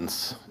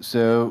evidence,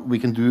 so we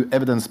can do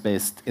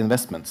evidence-based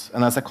investments.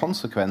 And as a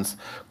consequence,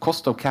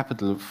 cost of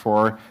capital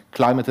for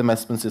climate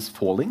investments is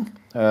falling,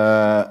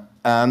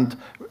 and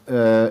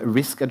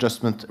risk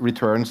adjustment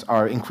returns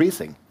are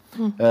increasing.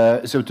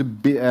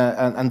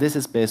 And this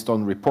is based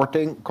on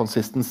reporting,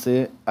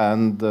 consistency,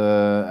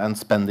 and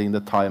spending the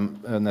time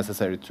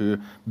necessary to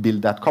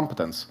build that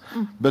competence.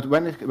 But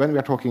when we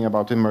are talking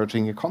about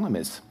emerging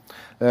economies,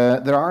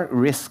 there are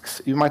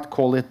risks. You might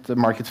call it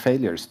market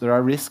failures. There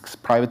are risks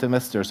private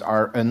investors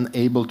are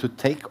unable to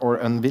take or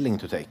unwilling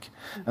to take,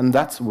 and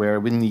that's where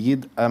we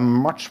need a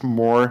much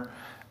more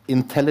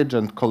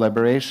intelligent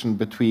collaboration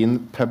between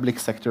public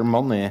sector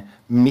money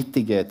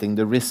mitigating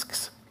the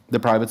risks the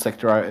private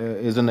sector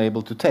is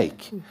unable to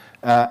take.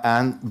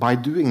 And by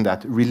doing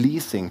that,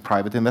 releasing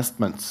private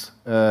investments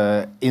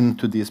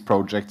into these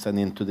projects and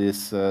into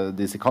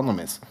these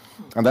economies.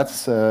 And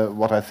that's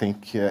what I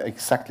think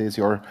exactly is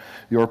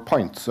your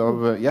point.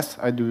 So yes,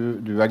 I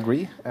do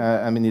agree,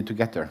 and we need to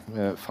get there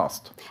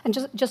fast.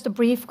 And just a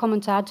brief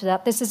comment to add to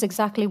that. This is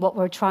exactly what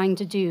we're trying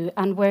to do,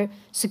 and we're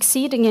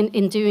succeeding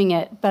in doing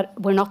it, but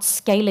we're not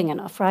scaling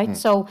enough, right?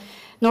 So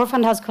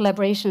Norfund has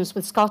collaborations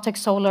with Scatec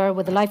Solar,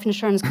 with the life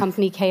insurance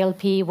company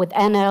KLP, with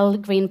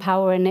NL Green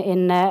Power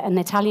in an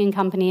Italian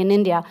company in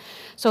India.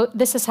 So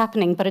this is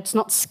happening, but it's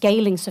not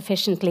scaling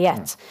sufficiently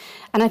yet.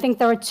 And I think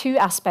there are two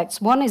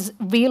aspects. One is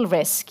real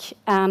risk,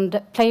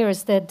 and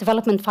players, the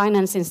development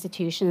finance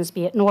institutions,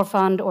 be it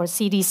Norfund or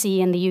CDC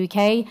in the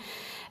UK,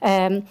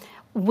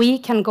 we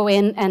can go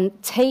in and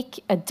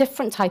take a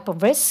different type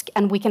of risk,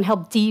 and we can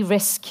help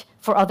de-risk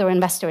for other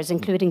investors,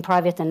 including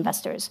private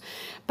investors.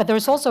 But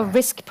there's also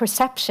risk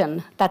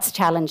perception that's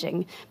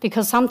challenging,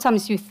 because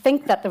sometimes you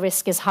think that the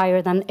risk is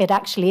higher than it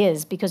actually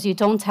is, because you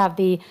don't have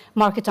the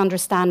market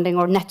understanding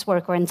or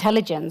network or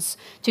intelligence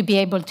to be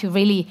able to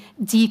really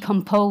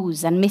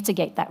decompose and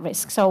mitigate that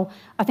risk. So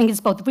I think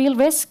it's both real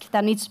risk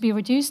that needs to be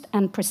reduced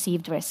and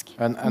perceived risk.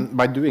 And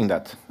by doing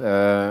that,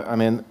 I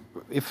mean,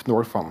 if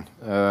Norfund,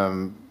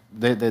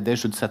 they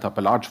should set up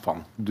a large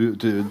fund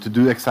to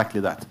do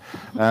exactly that.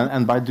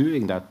 And by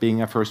doing that,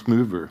 being a first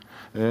mover,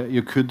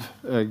 you could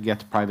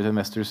get private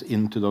investors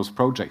into those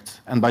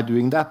projects. And by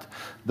doing that,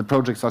 the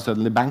projects are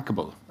suddenly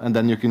bankable. And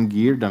then you can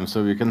gear them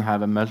so you can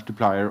have a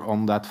multiplier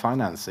on that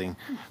financing.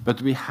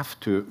 But we have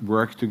to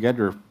work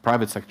together,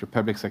 private sector,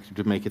 public sector,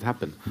 to make it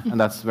happen. And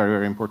that's very,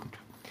 very important.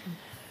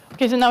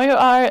 Okay, so now you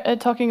are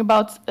talking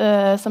about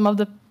some of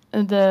the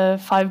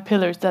 5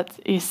 pillars that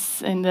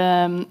is in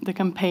the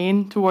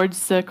campaign towards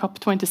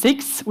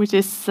COP26, which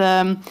is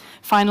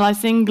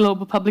finalizing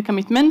global public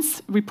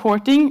commitments,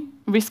 reporting,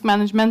 risk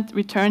management,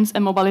 returns,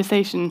 and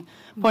mobilization,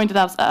 pointed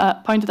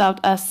out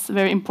as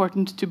very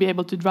important to be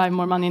able to drive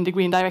more money in the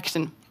green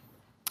direction.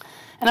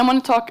 And I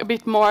want to talk a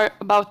bit more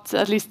about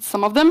at least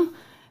some of them.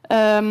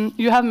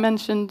 You have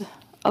mentioned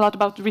a lot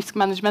about risk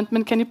management,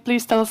 but can you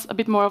please tell us a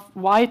bit more of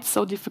why it's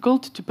so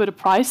difficult to put a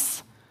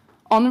price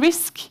on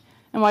risk,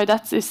 and why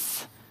that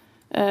is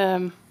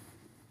a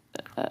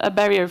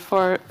barrier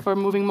for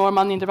moving more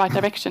money in the right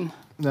direction?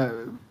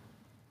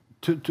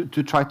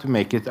 To try to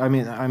make it, I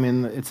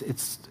mean,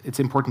 it's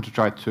important to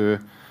try to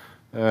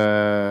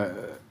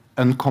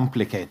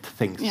uncomplicate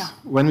things. Yeah.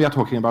 When we are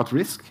talking about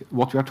risk,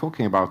 what we are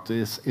talking about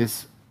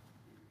is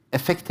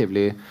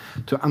effectively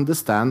to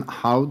understand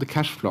how the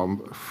cash flow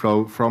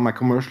from a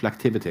commercial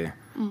activity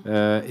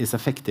is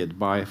affected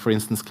by, for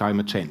instance,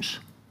 climate change.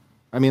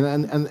 I mean,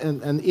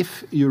 and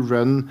if you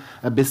run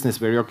a business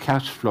where your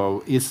cash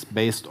flow is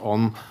based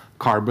on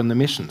carbon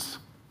emissions,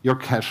 your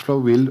cash flow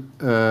will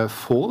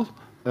fall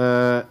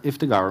if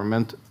the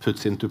government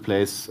puts into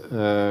place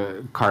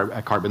a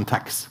carbon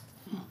tax.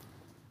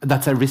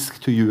 That's a risk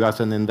to you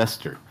as an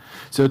investor.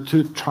 So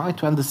to try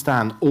to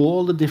understand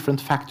all the different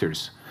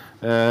factors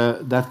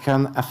that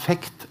can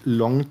affect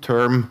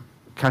long-term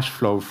cash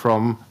flow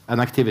from an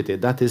activity,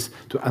 that is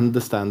to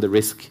understand the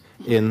risk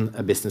in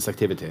a business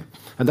activity.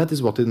 And that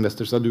is what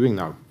investors are doing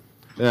now,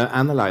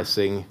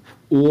 analyzing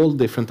all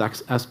different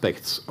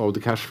aspects of the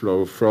cash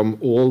flow from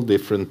all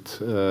different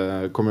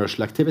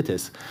commercial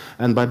activities.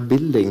 And by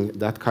building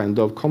that kind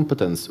of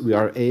competence, we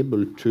are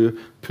able to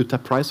put a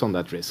price on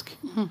that risk.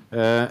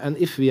 And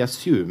if we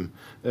assume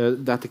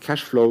that the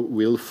cash flow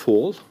will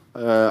fall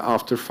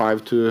after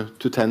 5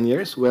 to 10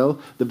 years, well,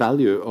 the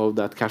value of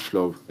that cash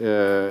flow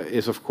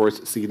is, of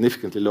course,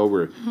 significantly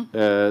lower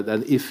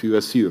than if you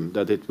assume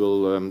that it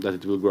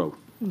will grow.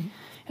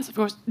 Yes, of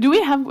course. Do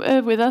we have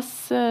with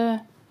us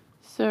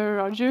Sir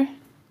Roger?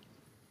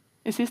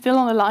 Is he still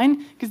on the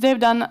line? Because they've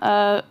done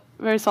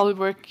very solid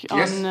work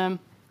on...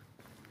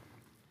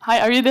 Hi,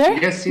 are you there?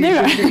 Yes, he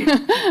should be.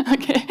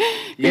 Okay.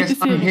 Yes,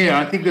 I'm here.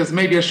 I think there's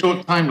maybe a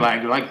short time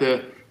lag, like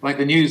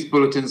the news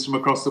bulletins from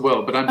across the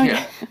world, but I'm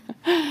here.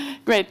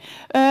 Great.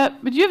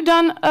 But you've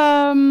done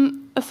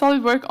a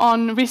solid work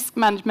on risk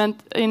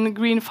management in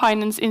Green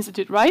Finance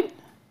Institute, right?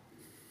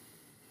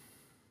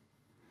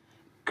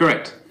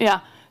 Correct. Yeah.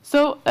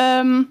 So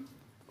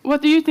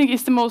what do you think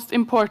is the most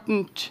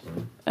important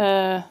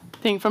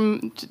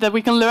thing that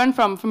we can learn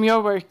from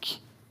your work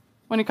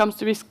when it comes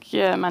to risk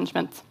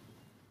management?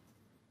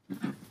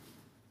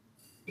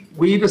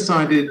 We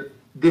decided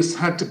this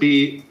had to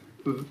be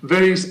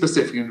very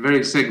specific and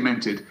very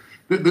segmented.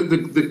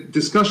 The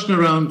discussion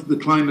around the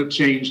climate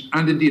change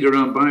and indeed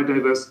around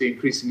biodiversity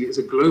increasingly is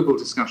a global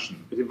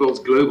discussion. It involves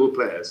global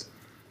players.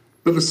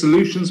 But the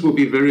solutions will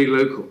be very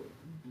local.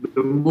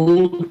 The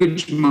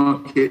mortgage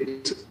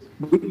market,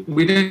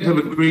 we don't have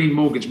a green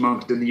mortgage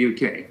market in the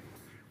UK.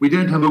 We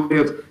don't have a way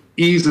of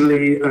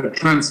easily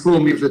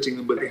transforming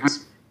everything with it.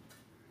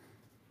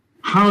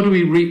 How do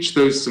we reach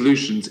those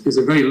solutions is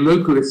a very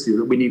local issue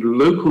that we need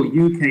local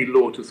UK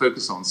law to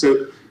focus on.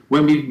 So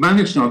when we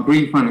managed our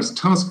Green Finance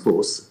Task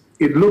Force,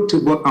 it looked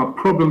at what our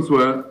problems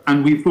were,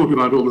 and we thought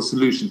about all the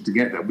solutions to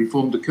get there. We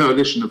formed a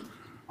coalition of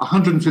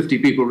 150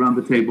 people around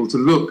the table to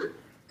look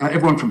at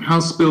everyone from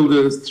house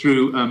builders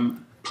through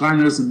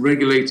planners and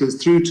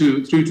regulators through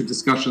to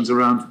discussions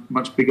around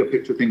much bigger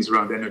picture things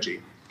around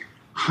energy.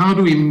 How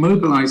do we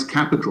mobilize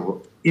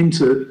capital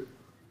into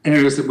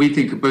areas that we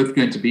think are both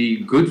going to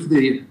be good for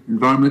the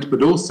environment,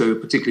 but also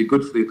particularly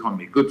good for the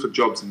economy, good for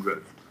jobs and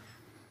growth?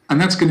 And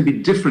that's going to be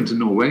different in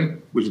Norway,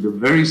 which is a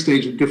very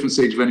different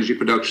stage of energy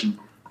production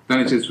than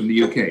it is from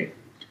the UK.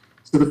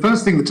 So the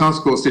first thing the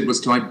task force did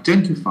was to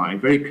identify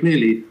very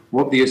clearly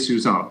what the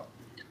issues are.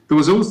 There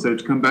was also,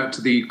 to come back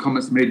to the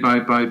comments made by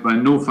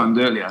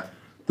Norfund earlier,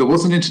 there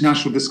was an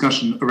international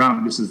discussion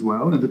around this as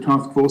well in the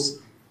task force,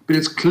 but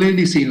it's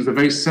clearly seen as a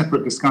very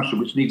separate discussion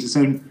which needs its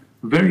own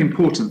very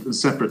important and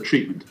separate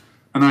treatment.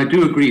 And I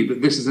do agree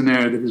that this is an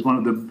area that is one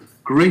of the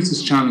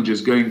greatest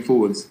challenges going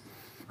forwards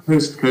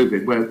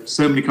post-COVID, where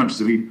so many countries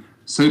have been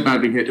so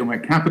badly hit and where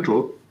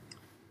capital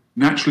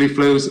naturally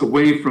flows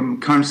away from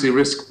currency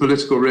risk,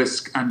 political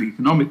risk, and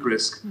economic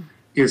risk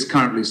is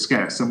currently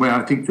scarce, and where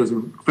I think there's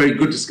a very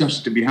good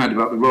discussion to be had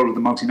about the role of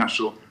the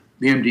multinational,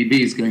 the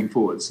MDBs going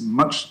forwards,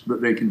 much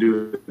that they can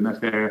do in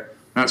that area.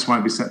 That's why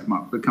we set them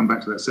up. We'll come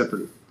back to that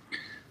separately.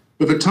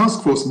 But the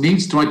task force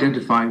needs to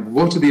identify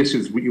what are the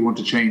issues that you want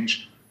to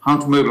change, how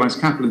to mobilize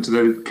capital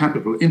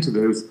into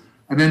those,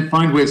 and then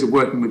find ways of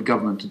working with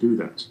government to do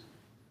that.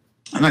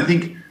 And I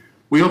think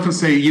we often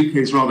say UK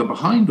is rather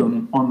behind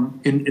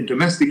in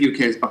domestic UK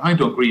is behind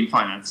on green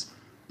finance.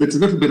 It's a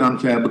little bit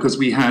unfair because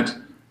we had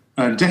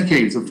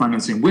decades of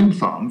financing wind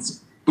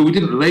farms, but we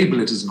didn't label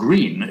it as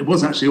green. It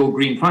was actually all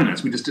green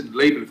finance. We just didn't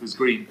label it as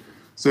green.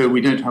 So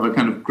we don't have a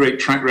kind of great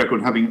track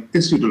record having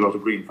issued a lot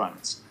of green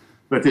finance.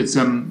 But there's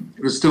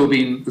still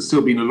been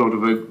a lot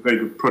of very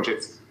good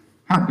projects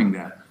happening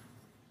there.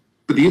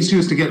 But the issue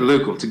is to get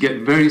local, to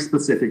get very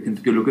specific,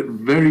 and to look at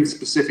very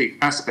specific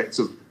aspects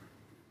of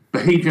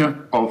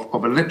behaviour,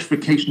 of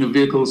electrification of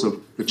vehicles, of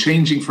the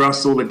changing for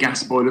us all the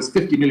gas boilers,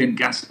 50 million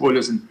gas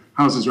boilers in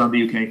houses around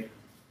the UK.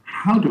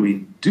 How do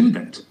we do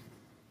that?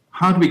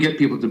 How do we get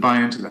people to buy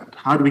into that?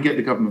 How do we get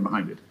the government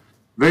behind it?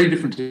 Very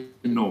different in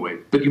Norway,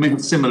 but you may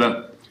have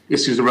similar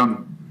issues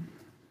around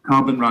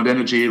carbon, around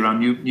energy, around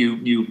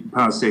new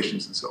power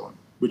stations and so on,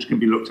 which can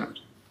be looked at.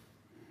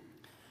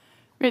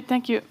 Great,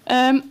 thank you.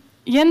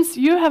 Jens,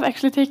 you have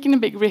actually taken a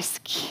big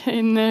risk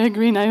in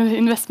green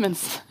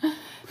investments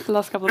the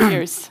last couple of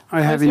years.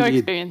 I have indeed. What's your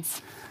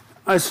experience?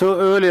 I saw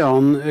early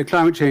on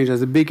climate change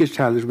as the biggest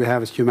challenge we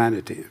have as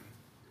humanity.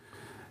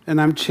 And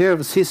I'm chair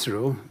of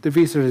CICERO, the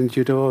Research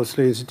Institute of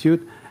Oslo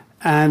Institute,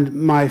 and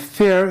my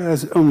fear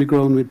has only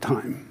grown with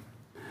time.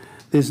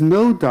 There's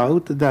no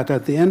doubt that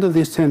at the end of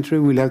this century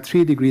we'll have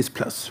 3 degrees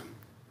plus.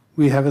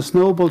 We have a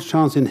snowball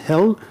chance in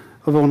hell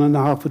of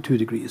 1.5 or 2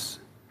 degrees.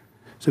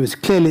 So it's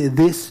clearly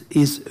this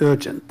is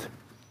urgent.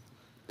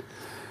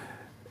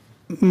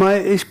 My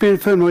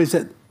experience furthermore is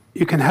that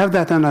you can have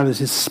that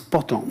analysis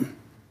spot on.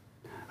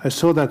 I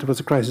saw that there was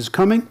a crisis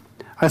coming.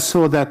 I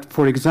saw that,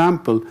 for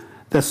example,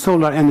 that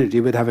solar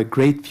energy would have a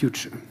great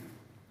future.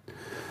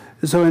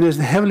 So I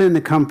invested heavily in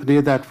a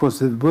company that was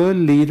the world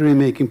leader in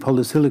making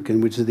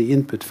polysilicon, which is the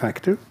input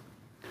factor.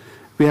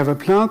 We have a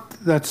plant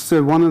that's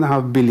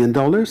 $1.5 billion.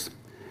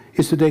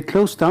 It's today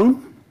closed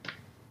down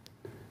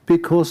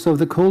because of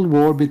the Cold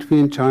War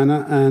between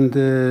China and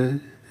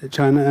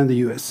the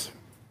US.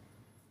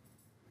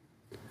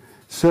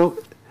 So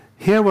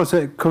here was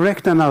a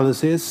correct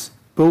analysis,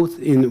 both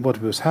in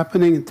what was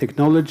happening in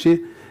technology.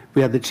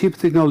 We had the cheap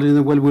technology in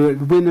the world. We were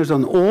winners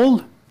on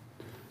all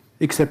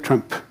except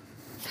Trump.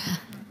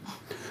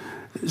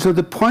 So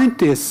the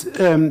point is,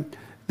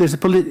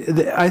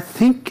 I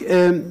think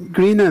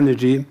green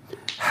energy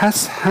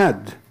has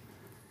had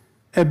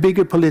a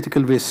bigger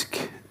political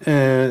risk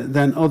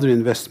than other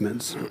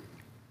investments.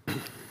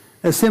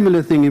 A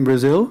similar thing in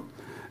Brazil,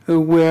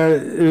 where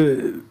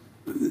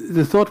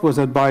the thought was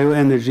that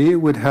bioenergy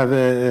would have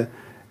a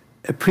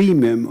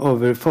premium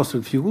over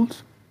fossil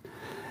fuels.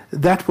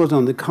 That was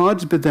on the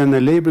cards, but then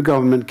the Labour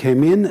government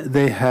came in.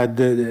 They had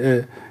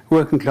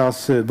working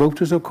class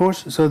voters, of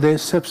course, so they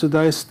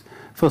subsidized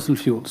fossil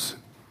fuels.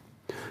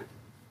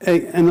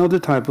 Another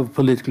type of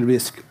political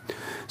risk.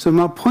 So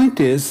my point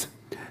is,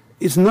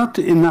 it's not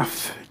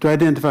enough to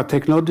identify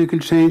technological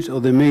change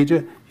or the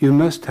major. You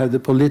must have the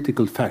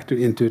political factor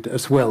into it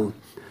as well.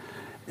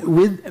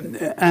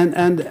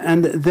 And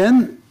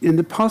then in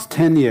the past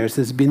 10 years,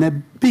 there's been a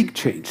big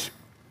change.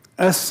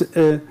 As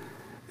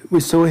we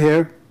saw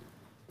here,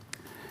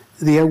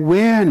 the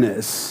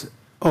awareness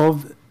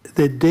of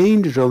the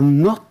danger of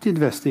not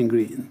investing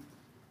green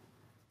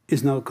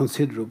is now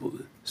considerable,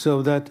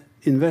 so that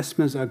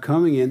investments are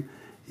coming in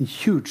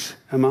huge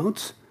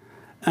amounts.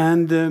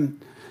 And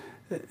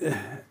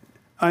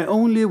I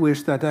only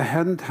wish that I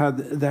hadn't had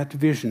that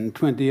vision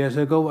 20 years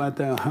ago, and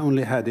I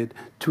only had it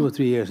 2 or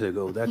 3 years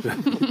ago. That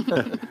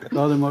was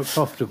rather more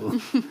profitable.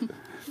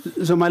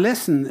 So my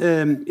lesson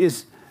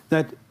is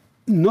that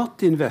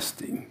not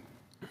investing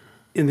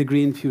in the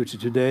green future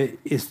today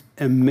is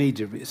a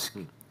major risk.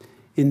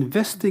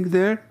 Investing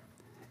there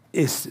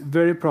is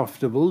very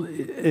profitable.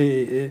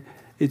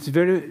 It's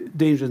very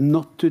dangerous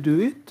not to do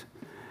it,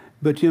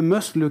 but you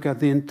must look at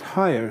the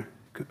entire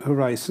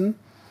horizon,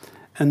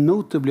 and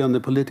notably on the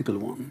political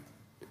one.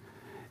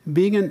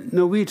 Being a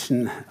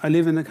Norwegian, I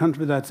live in a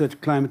country that's a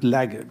climate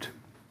laggard.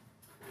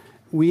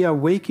 We are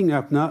waking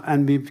up now,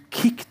 and we've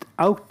kicked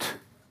out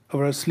of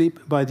our sleep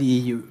by the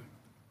EU.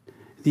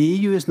 The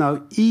EU is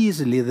now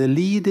easily the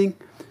leading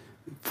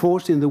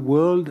force in the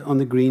world on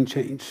the green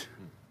change.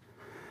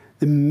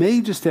 The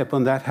major step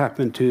on that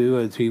happened 2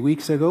 or 3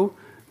 weeks ago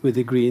with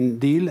the Green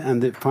Deal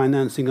and the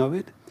financing of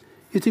it.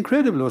 It's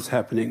incredible what's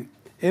happening.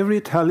 Every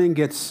Italian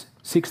gets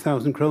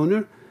 6,000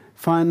 kroner,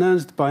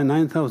 financed by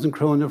 9,000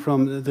 kroner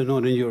from the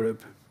Northern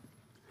Europe.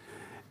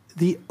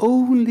 The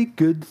only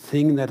good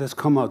thing that has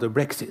come out of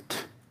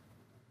Brexit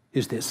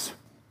is this.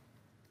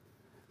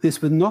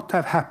 This would not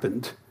have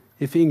happened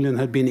if England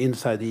had been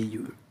inside the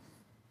EU.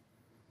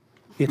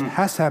 It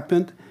has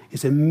happened.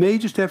 It's a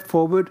major step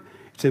forward.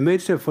 It's a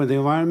major step for the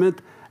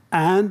environment,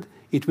 and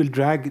it will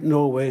drag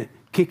Norway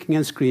kicking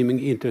and screaming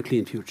into a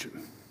clean future.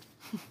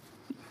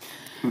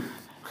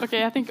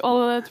 Okay, I think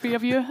all 3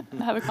 of you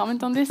have a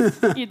comment on this.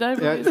 Idar,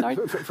 will you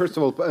start? First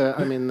of all,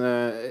 I mean,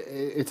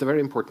 it's a very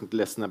important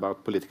lesson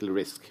about political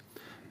risk.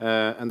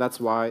 And that's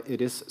why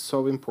it is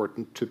so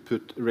important to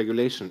put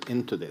regulation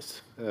into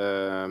this.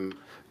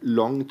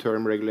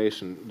 Long-term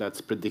regulation that's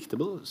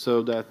predictable,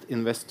 so that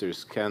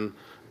investors can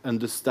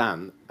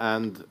understand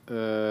and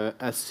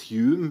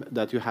assume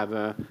that you have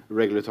a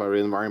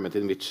regulatory environment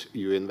in which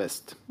you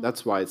invest.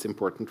 That's why it's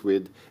important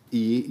with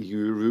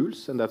EU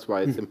rules, and that's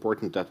why it's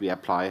important that we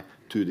apply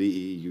to the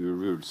EU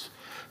rules.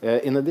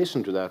 In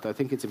addition to that, I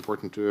think it's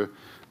important to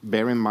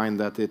bear in mind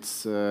that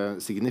it's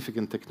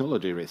significant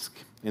technology risk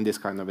in this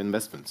kind of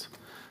investments.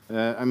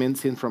 I mean,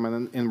 seen from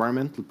an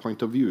environmental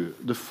point of view,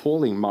 the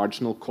falling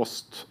marginal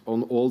cost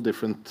on all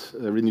different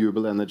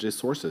renewable energy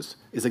sources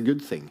is a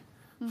good thing.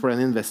 For an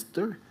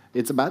investor,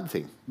 it's a bad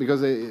thing.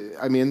 Because,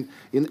 I mean,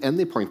 in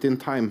any point in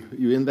time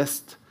you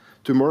invest,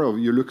 tomorrow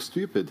you look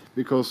stupid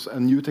because a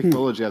new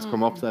technology has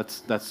come up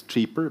that's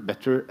cheaper,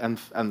 better,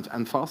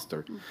 and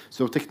faster.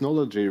 So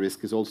technology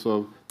risk is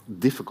also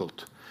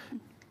difficult.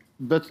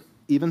 But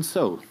even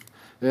so,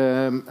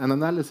 an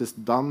analysis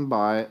done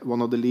by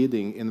one of the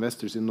leading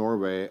investors in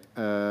Norway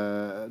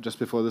just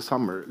before the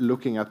summer,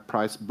 looking at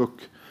price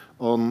book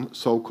on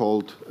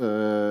so-called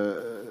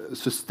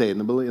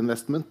sustainable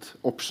investment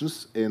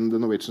options in the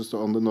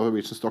on the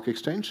Norwegian Stock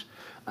Exchange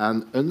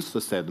and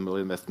unsustainable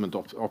investment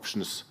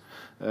options,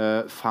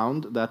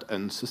 found that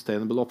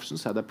unsustainable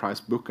options had a price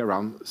book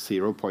around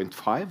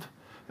 0.5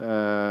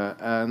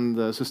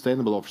 and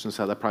sustainable options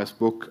had a price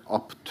book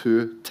up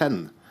to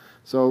 10.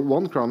 So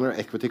 1 kroner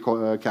equity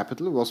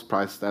capital was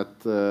priced at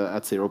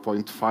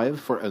 0.5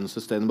 for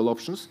unsustainable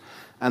options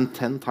and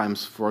 10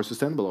 times for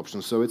sustainable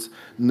options. So it's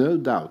no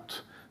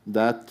doubt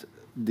that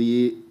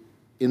the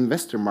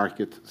investor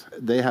market,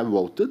 they have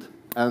voted,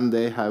 and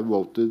they have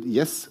voted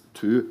yes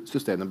to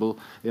sustainable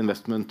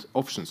investment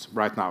options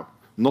right now.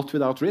 Not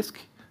without risk,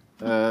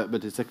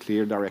 but it's a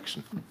clear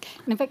direction.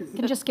 And if I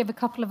can just give a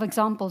couple of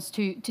examples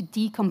to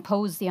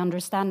decompose the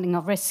understanding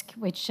of risk,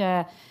 which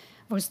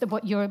was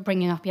what you're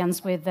bringing up,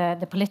 Jens, with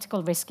the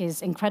political risk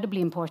is incredibly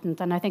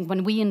important. And I think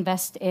when we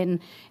invest in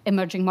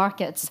emerging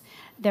markets,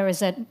 there is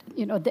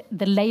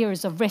the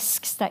layers of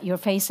risks that you're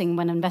facing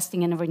when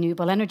investing in a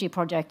renewable energy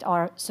project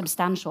are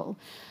substantial.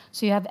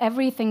 So you have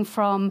everything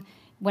from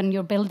when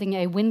you're building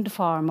a wind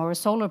farm or a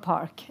solar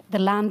park, the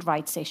land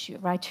rights issue,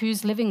 right?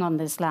 Who's living on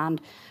this land?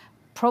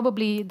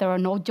 Probably there are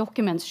no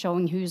documents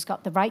showing who's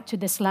got the right to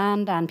this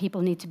land, and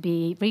people need to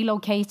be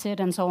relocated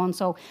and so on.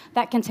 So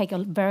that can take a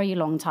very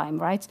long time,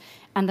 right?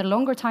 And the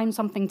longer time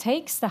something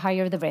takes, the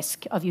higher the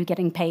risk of you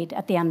getting paid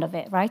at the end of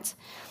it, right?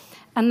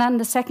 And then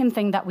the second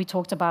thing that we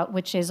talked about,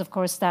 which is, of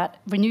course, that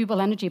renewable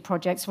energy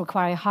projects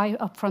require high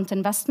upfront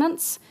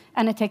investments,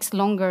 and it takes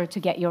longer to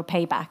get your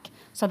payback.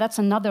 So that's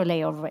another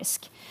layer of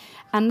risk.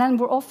 And then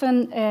we're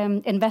often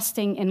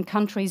investing in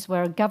countries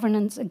where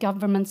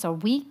governments are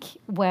weak,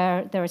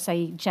 where there is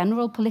a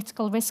general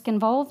political risk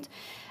involved,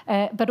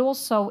 but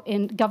also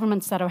in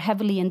governments that are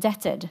heavily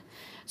indebted.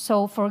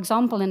 So, for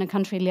example, in a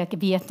country like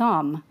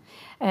Vietnam,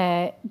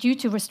 due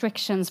to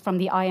restrictions from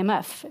the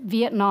IMF,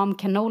 Vietnam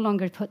can no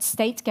longer put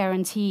state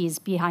guarantees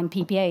behind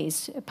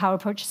PPAs, power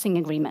purchasing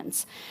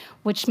agreements,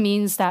 which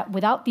means that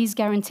without these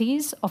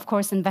guarantees, of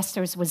course,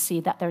 investors will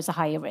see that there's a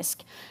higher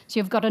risk. So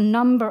you've got a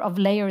number of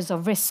layers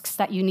of risks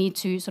that you need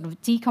to sort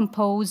of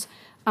decompose,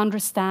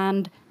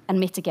 understand, and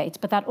mitigate.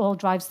 But that all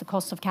drives the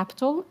cost of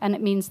capital, and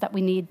it means that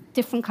we need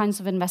different kinds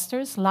of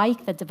investors,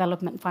 like the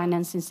development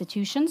finance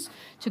institutions,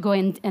 to go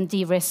in and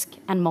de-risk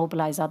and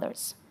mobilize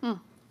others.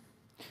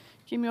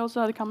 Kim, you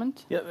also had a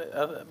comment? Yeah,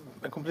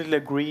 I completely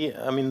agree.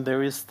 I mean,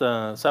 there is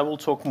so I will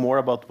talk more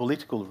about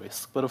political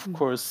risk, but of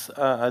course,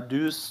 I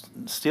do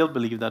still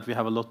believe that we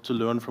have a lot to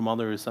learn from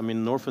others. I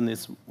mean, Norfund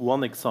is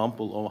one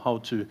example of how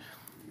to,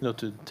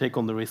 to take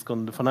on the risk,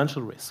 on the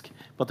financial risk.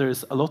 But there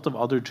is a lot of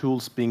other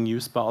tools being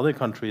used by other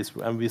countries,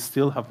 and we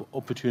still have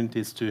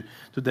opportunities to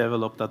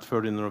develop that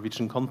further in the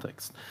Norwegian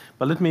context.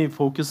 But let me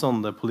focus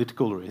on the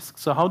political risk.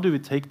 So how do we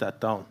take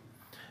that down?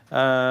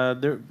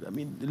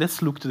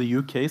 Let's look to the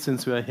UK,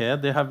 since we are here.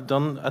 They have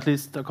done at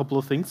least a couple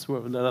of things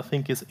that I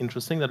think is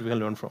interesting that we can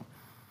learn from.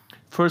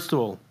 First of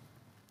all,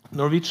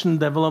 Norwegian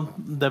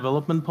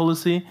development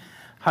policy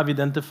have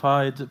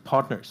identified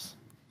partners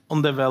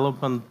on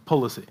development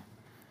policy.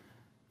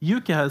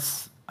 UK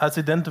has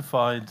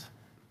identified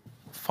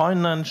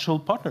financial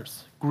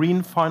partners,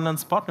 green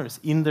finance partners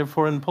in their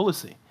foreign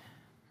policy.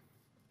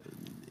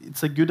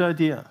 It's a good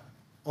idea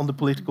on the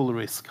political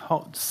risk,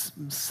 how to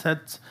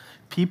set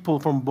people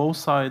from both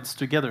sides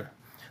together.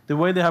 The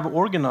way they have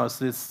organized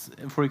this,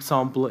 for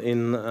example,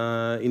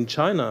 in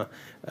China,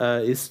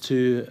 is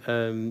to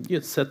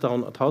set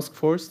down a task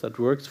force that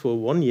works for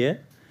 1 year,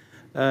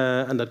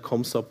 and that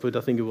comes up with,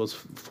 I think it was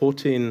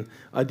 14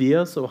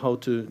 ideas of how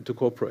to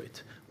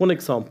cooperate. One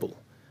example,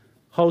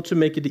 how to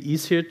make it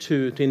easier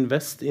to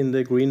invest in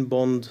the green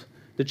bond,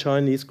 the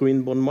Chinese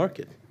green bond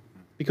market,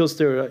 because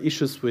there are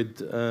issues with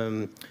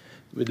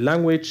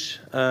language.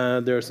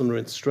 There are some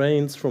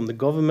restraints from the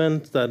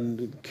government that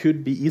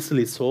could be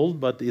easily solved,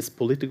 but is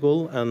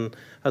political and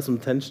has some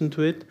tension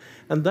to it.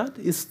 And that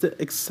is the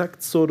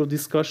exact sort of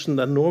discussion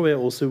that Norway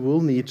also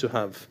will need to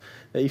have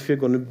if you're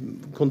going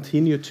to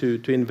continue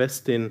to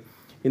invest in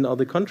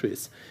other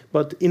countries.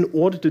 But in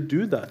order to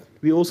do that,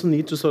 we also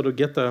need to sort of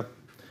get a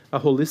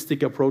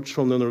holistic approach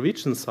from the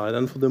Norwegian side.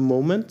 And for the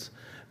moment,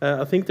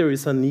 I think there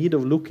is a need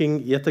of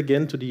looking yet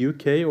again to the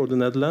UK or the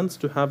Netherlands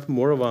to have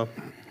more of a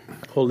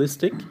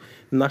holistic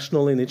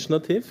national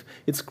initiative.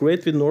 It's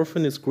great with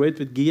Norfund, it's great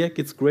with GIEC,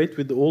 it's great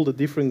with all the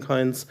different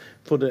kinds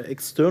for the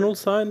external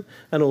side,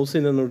 and also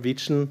in the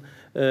Norwegian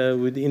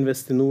with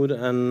Investinor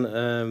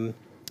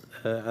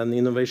and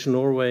Innovation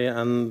Norway,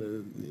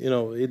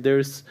 and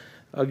there's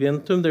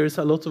Agentum, there is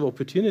a lot of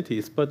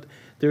opportunities, but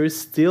there is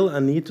still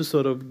a need to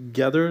sort of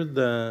gather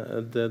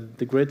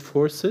the great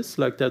forces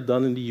like they've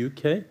done in the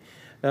UK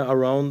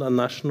around a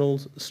national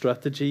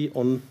strategy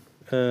on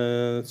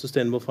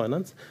sustainable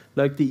finance,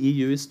 like the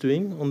EU is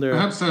doing on their.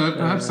 Perhaps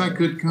I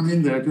could come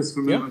in there just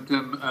for a moment,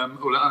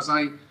 Ola, as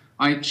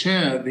I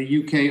chair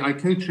the UK, I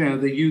co-chair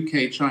the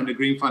UK China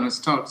Green Finance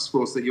Task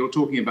Force that you're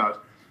talking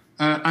about,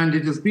 and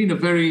it has been a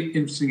very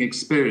interesting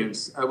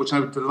experience, which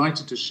I'm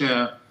delighted to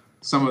share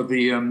some of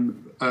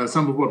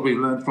what we've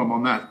learned from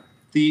on that.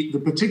 The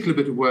particular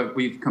bit of work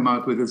we've come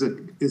out with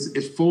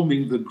is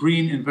forming the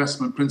green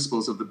investment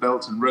principles of the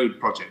Belt and Road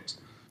project,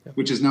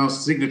 which is now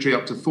signatory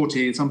up to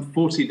 40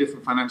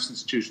 different financial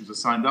institutions are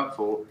signed up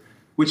for,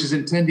 which is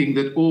intending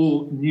that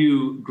all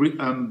new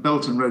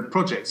Belt and Road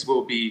projects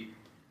will be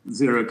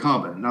zero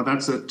carbon. Now,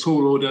 that's a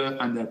tall order,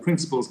 and they're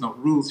principles, not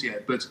rules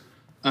yet, but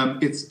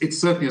it's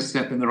certainly a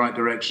step in the right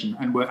direction,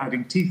 and we're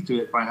adding teeth to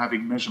it by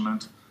having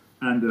measurement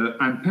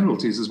and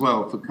penalties as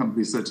well for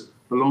companies that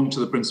belong to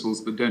the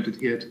principles but don't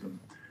adhere to them.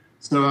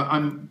 So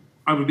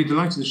I would be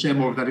delighted to share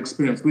more of that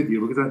experience with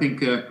you, because I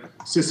think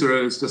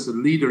Cicero is just a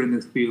leader in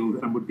this field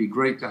and would be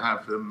great to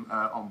have them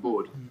on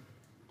board.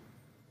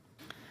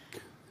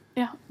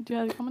 Yeah, do you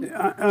have a comment?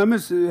 I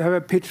must have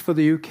a pitch for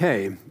the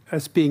UK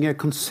as being a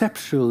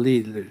conceptual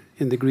leader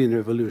in the green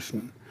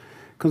revolution.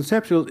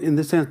 Conceptual in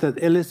the sense that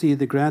LSE,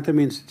 the Grantham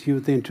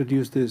Institute, they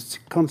introduced this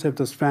concept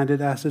of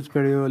stranded assets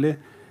very early.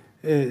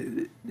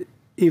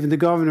 Even the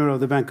governor of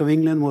the Bank of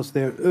England was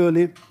there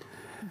early.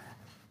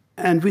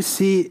 And we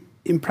see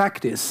in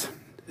practice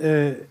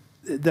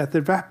that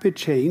the rapid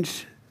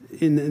change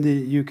in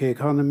the UK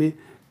economy,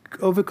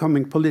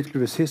 overcoming political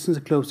resistance,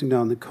 closing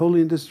down the coal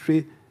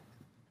industry,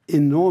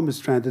 enormous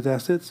stranded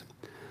assets.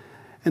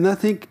 And I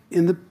think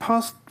in the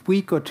past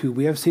week or two,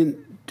 we have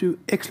seen two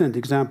excellent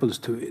examples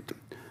to it.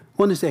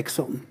 One is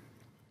Exxon.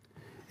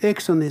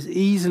 Exxon is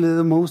easily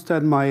the most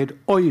admired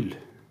oil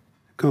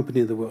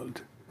company in the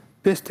world.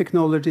 best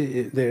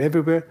technology, they're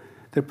everywhere,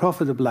 they're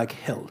profitable like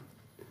hell.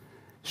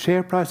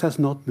 Share price has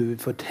not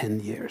moved for 10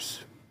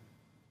 years.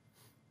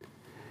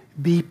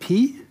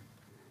 BP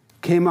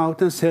came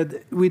out and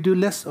said, we do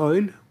less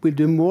oil, we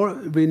do more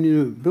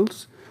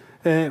renewables.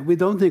 We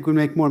don't think we'll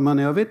make more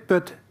money of it,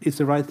 but it's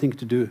the right thing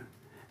to do.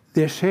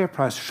 Their share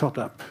price shot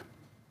up.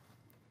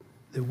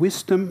 The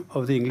wisdom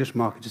of the English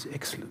market is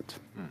excellent.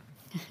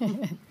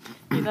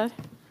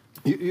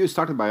 You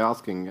started by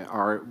asking,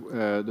 are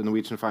the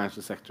Norwegian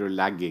financial sector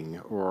lagging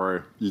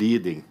or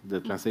leading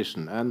the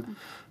transition? And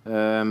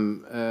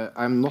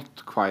I'm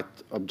not quite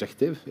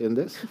objective in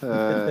this,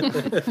 but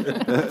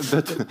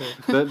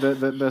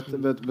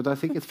I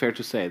think it's fair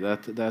to say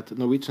that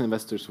Norwegian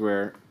investors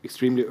were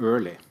extremely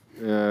early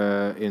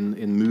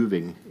in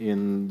moving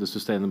in the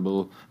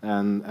sustainable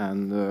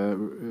and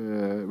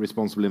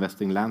responsible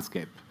investing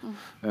landscape.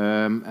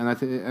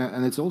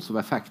 And it's also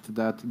a fact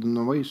that the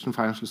Norwegian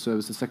financial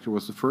services sector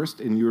was the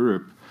first in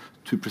Europe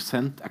to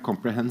present a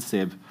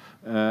comprehensive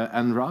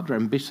and rather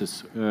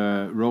ambitious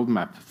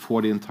roadmap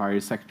for the entire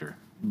sector,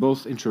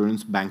 both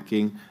insurance,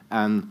 banking,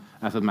 and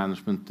asset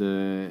management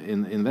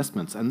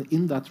investments. And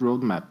in that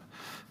roadmap,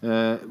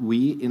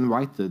 we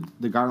invited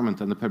the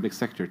government and the public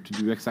sector to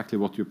do exactly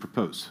what you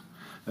propose,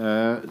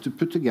 to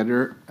put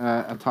together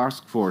a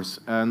task force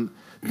and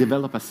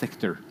develop a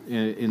sector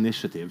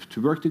initiative,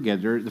 to work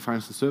together, the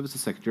financial services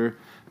sector,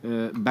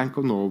 Bank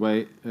of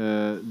Norway,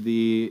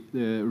 the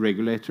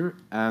regulator,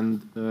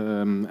 and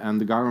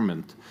the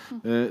government,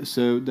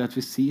 so that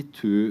we see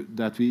to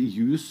that we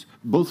use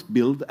both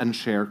build and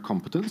share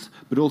competence,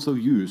 but also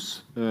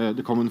use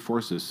the common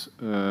forces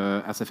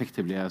as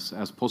effectively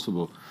as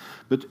possible.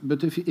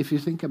 But if you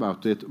think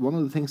about it, one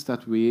of the things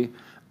that we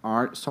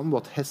are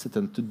somewhat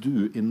hesitant to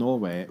do in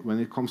Norway when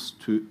it comes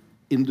to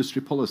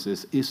industry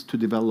policies is to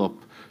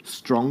develop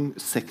strong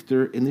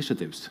sector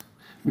initiatives.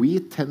 We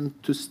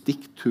tend to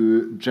stick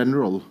to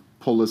general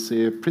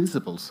policy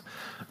principles,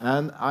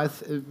 and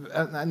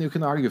you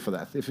can argue for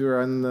that. If you're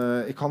an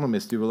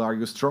economist, you will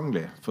argue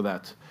strongly for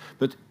that.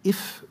 But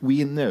if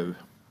we know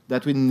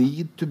that we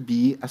need to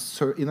be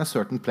in a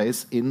certain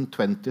place in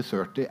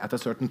 2030 at a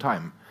certain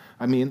time,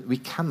 I mean, we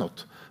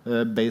cannot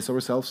base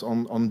ourselves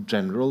on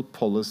general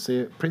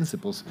policy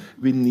principles.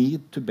 We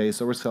need to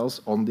base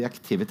ourselves on the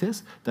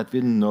activities that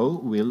we know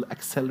will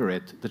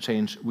accelerate the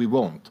change we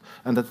want.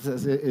 And that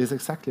is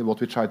exactly what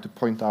we try to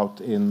point out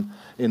in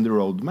the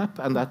roadmap.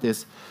 And that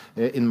is,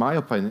 in my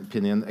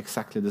opinion,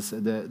 exactly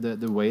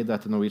the way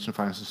that the Norwegian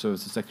financial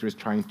services sector is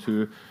trying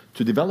to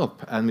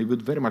develop. And we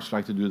would very much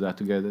like to do that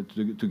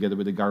together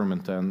with the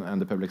government and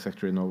the public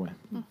sector in Norway.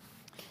 Mm.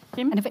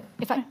 And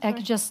if I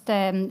could just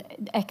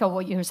echo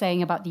what you were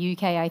saying about the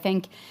UK, I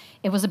think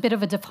it was a bit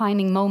of a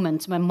defining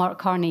moment when Mark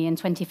Carney in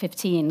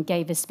 2015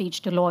 gave his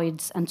speech to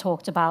Lloyd's and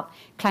talked about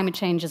climate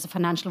change as a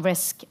financial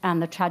risk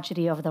and the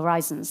tragedy of the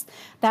horizons.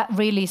 That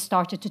really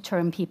started to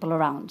turn people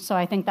around. So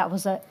I think that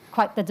was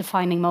quite the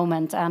defining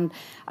moment. And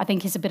I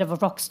think he's a bit of a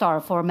rock star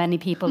for many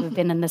people who've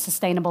been in the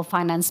sustainable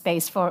finance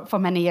space for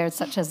many years,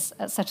 such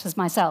as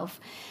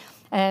myself.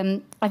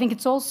 I think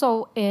it's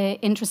also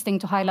interesting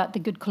to highlight the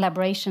good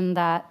collaboration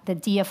that the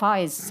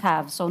DFIs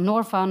have. So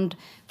Norfund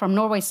from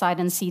Norway's side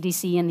and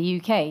CDC in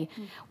the UK.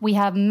 We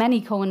have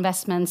many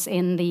co-investments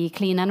in the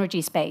clean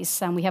energy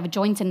space, and we have a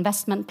joint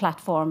investment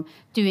platform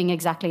doing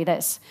exactly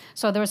this.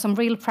 So there are some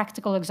real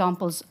practical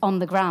examples on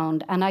the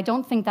ground, and I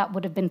don't think that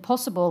would have been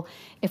possible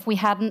if we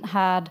hadn't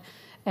had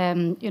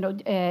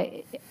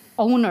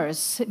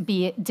owners,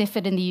 be it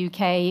Gifford in the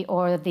UK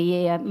or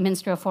the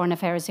Ministry of Foreign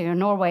Affairs here in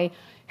Norway,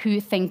 who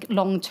think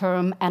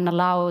long-term and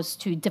allow us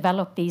to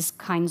develop these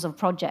kinds of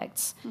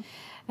projects.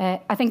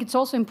 I think it's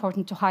also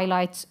important to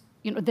highlight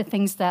the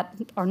things that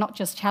are not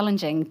just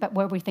challenging, but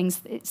where we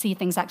see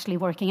things actually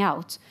working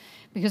out.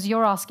 Because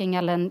you're asking,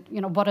 Ellen,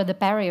 what are the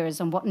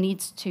barriers and what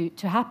needs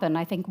to happen?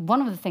 I think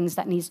one of the things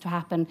that needs to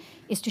happen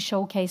is to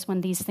showcase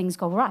when these things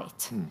go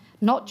right.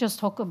 Not just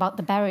talk about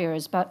the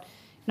barriers, but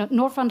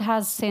Norfund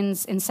has,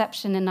 since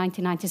inception in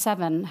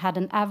 1997, had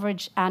an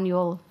average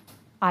annual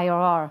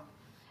IRR,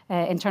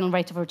 internal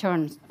rate of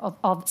return,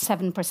 of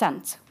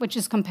 7%, which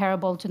is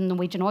comparable to the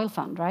Norwegian Oil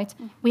Fund, right?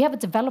 We have a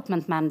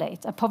development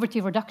mandate, a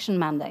poverty reduction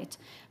mandate,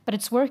 but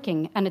it's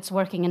working, and it's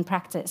working in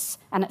practice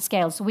and at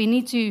scale. So we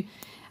need to,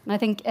 and I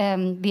think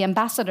the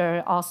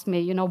ambassador asked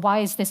me, why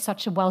is this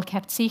such a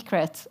well-kept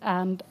secret?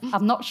 And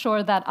I'm not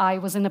sure that I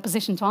was in a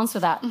position to answer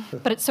that,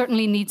 but it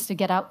certainly needs to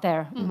get out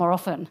there more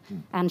often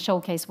and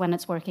showcase when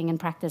it's working in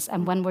practice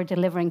and when we're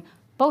delivering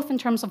both in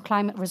terms of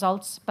climate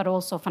results, but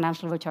also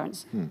financial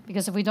returns.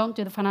 Because if we don't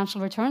do the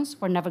financial returns,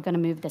 we're never going to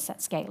move this at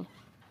scale.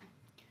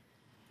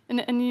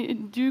 And you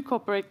do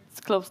cooperate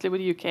closely with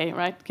the UK,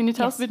 right? Can you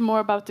tell us a bit more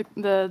about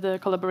the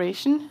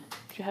collaboration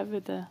you have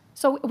with the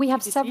So we have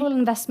CDC? several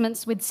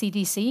investments with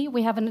CDC.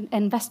 We have an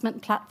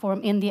investment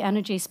platform in the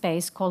energy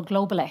space called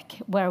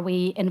Globalec, where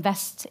we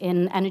invest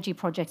in energy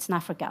projects in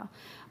Africa.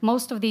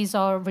 Most of these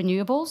are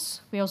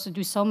renewables. We also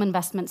do some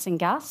investments in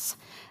gas,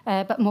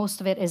 but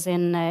most of it is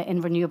in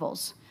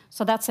renewables.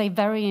 So that's a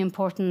very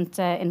important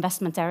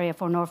investment area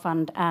for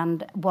Norfund,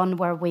 and one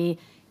where we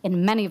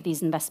in many of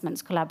these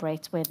investments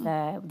collaborate with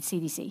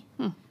CDC.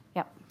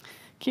 Yeah.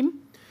 Kim?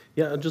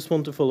 Yeah, I just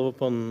want to follow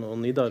up on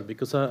Idar,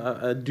 because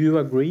I do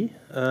agree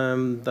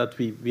that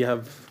we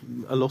have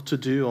a lot to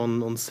do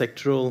on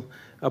sectoral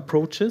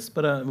approaches,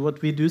 but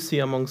what we do see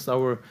amongst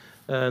our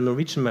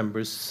Norwegian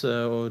members,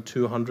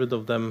 200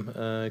 of them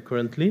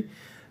currently,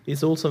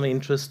 is also an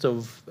interest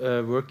of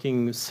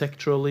working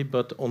sectorally,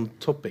 but on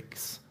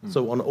topics.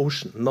 So on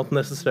ocean, not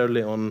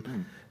necessarily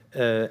on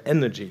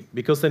energy,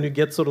 because then you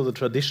get sort of the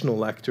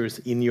traditional actors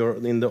in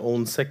the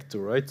own sector,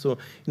 right? So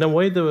in a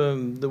way,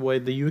 the way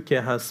the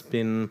UK has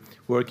been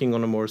working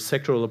on a more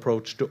sectoral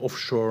approach to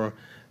offshore,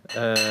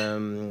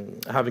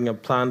 having a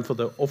plan for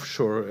the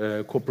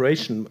offshore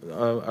cooperation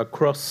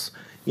across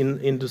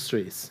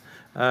industries,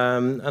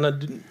 and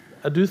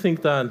I do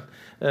think that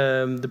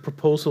the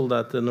proposal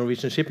that the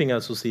Norwegian Shipping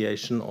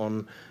Association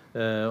on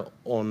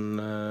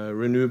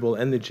renewable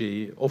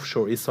energy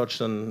offshore is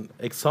such an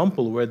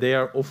example where they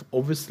are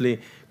obviously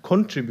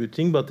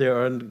contributing, but they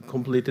are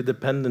completely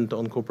dependent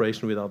on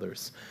cooperation with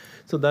others.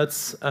 So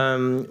that's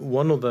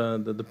one of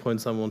the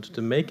points I wanted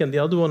to make. And the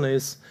other one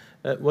is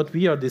what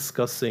we are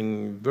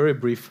discussing very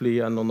briefly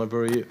and on a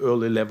very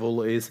early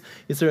level is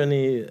there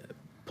any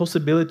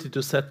possibility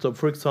to set up,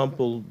 for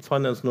example,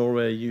 Finance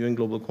Norway, UN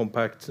Global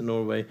Compact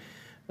Norway,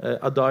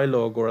 a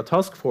dialogue or a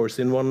task force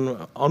in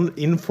one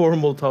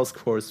informal task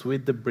force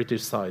with the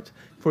British side,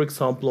 for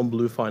example, on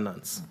blue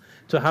finance.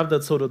 To have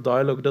that sort of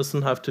dialogue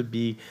doesn't have to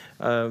be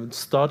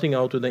starting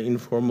out with an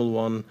informal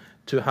one,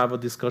 to have a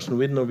discussion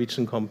with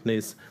Norwegian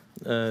companies,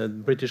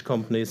 British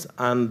companies,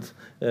 and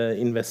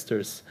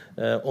investors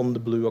on the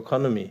blue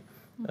economy.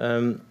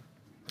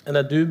 And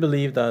I do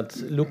believe that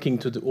looking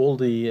to all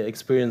the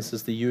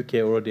experiences the UK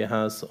already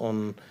has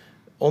on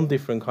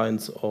different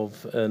kinds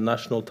of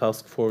national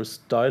task force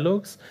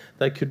dialogues,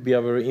 that could be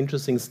a very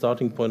interesting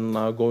starting point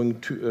now going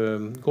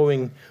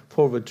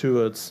forward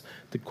towards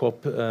the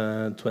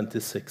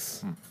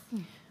COP26.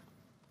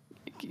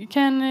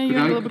 Can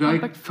UN Global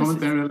Compact comment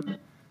there?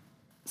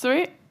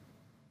 Sorry?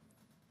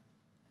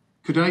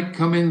 Could I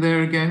come in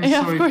there again?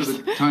 Yeah, sorry for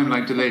the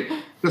time-like delay.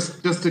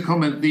 Just to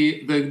comment,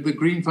 the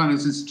Green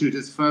Finance Institute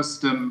is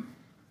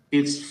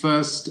its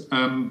first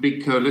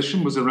big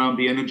coalition was around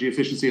the energy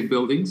efficiency of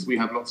buildings. We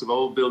have lots of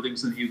old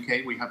buildings in the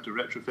UK. We have to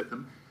retrofit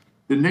them.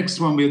 The next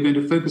one we're going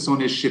to focus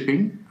on is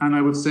shipping. And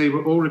I would say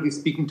we're already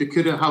speaking to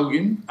Kyrre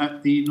Haugen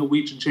at the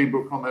Norwegian Chamber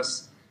of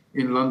Commerce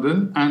in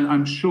London. And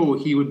I'm sure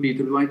he would be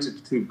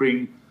delighted to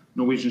bring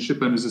Norwegian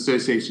Shipowners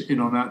Association in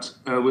on that.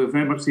 We're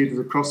very much see it as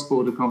a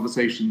cross-border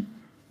conversation.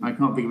 I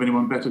can't think of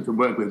anyone better to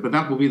work with. But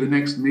that will be the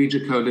next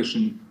major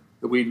coalition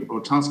or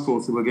task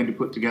force that we're going to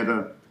put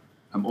together,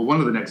 or one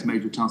of the next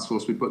major task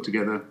force we put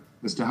together,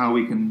 as to how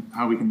we can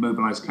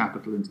mobilise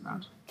capital into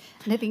that.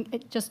 And I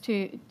think just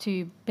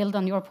to build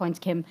on your point,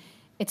 Kim,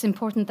 it's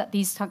important that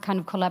these kind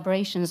of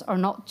collaborations are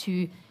not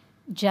too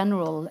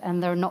general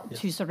and they're not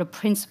too sort of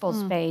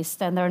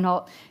principles-based, and they're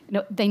not,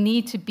 they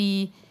need to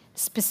be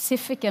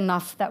specific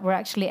enough that we're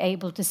actually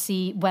able to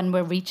see when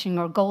we're reaching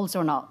our goals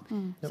or not.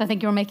 So I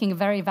think you're making a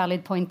very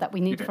valid point that we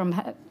need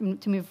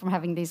to move from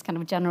having these kind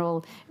of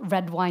general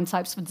red wine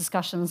types of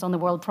discussions on the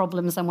world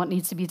problems and what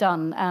needs to be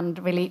done, and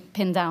really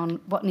pin down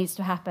what needs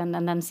to happen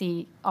and then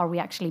see, are we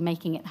actually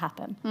making it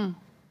happen?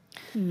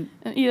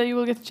 Ida, you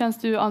will get a chance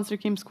to answer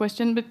Kim's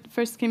question, but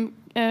first, Kim,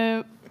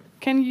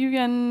 can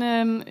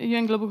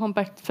UN Global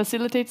Compact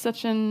facilitate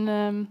such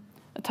a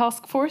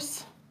task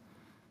force?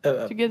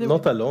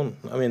 Not alone.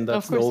 I mean,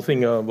 that's the whole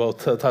thing about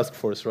task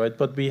force, right?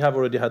 But we have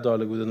already had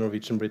dialogue with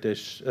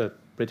the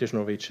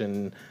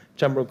British-Norwegian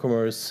Chamber of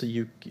Commerce,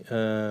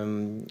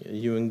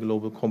 UN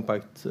Global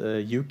Compact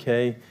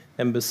UK,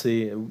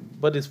 Embassy,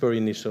 but it's very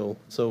initial.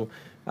 So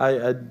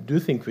I do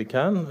think we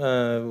can.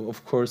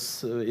 Of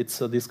course,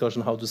 it's a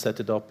discussion how to set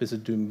it up. Is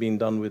it being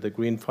done with the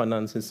Green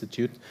Finance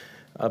Institute,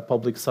 a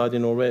public side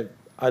in Norway?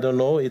 I don't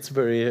know. It's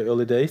very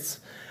early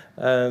days.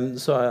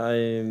 So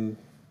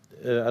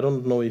I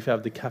don't know if you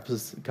have the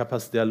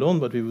capacity alone,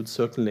 but we would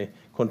certainly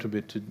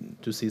contribute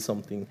to see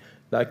something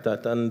like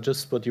that. And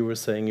just what you were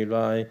saying,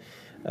 Ylva,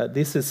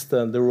 this is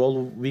the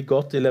role we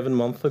got 11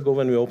 months ago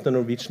when we opened the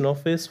Norwegian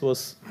office.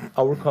 Was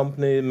our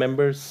company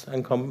members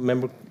and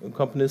member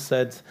companies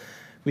said,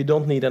 we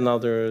don't need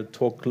another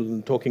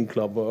talking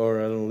club, or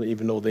I don't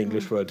even know the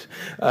English word,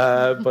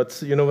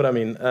 but you know what I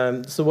mean.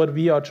 So what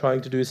we are trying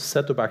to do is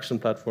set up action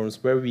platforms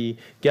where we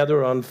gather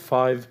around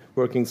 5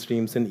 working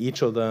streams in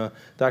each of the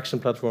action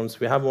platforms.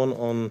 We have one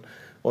on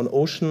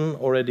ocean,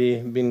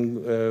 already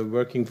been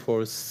working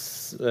for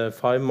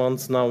 5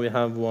 months now. We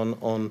have one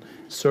on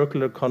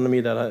circular economy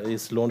that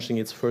is launching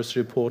its first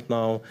report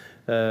now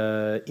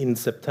in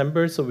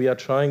September. So we are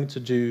trying to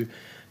do,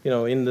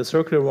 in the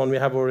circular one, we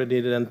have already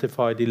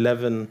identified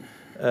 11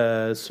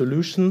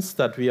 solutions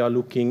that we are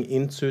looking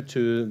into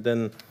to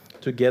then,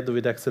 together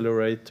with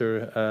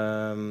accelerator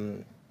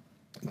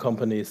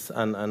companies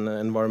and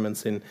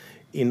environments in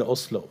in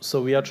Oslo.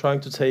 So we are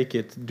trying to take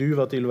it, do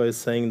what Ylva is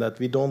saying, that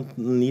we don't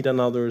need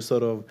another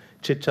sort of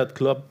chit-chat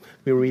club.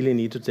 We really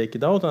need to take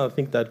it out, and I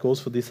think that goes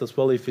for this as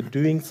well. If we're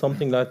doing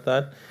something like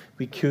that,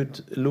 we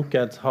could look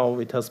at how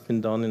it has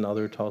been done in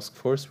other task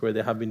force, where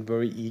they have been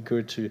very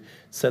eager to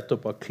set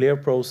up a clear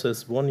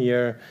process, 1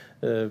 year,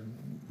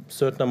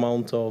 certain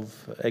amount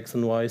of X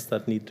and Ys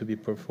that need to be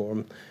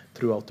performed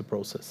throughout the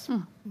process.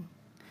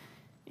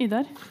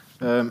 Idar?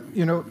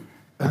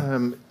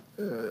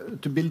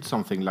 To build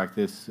something like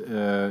this,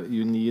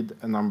 you need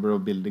a number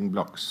of building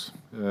blocks.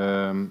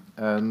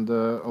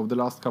 Over the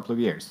last couple of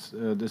years,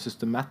 the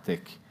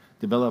systematic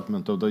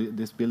development of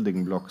these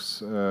building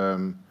blocks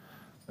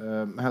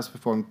has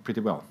performed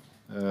pretty well.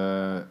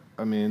 The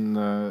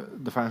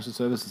financial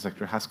services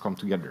sector has come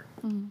together,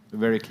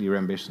 very clear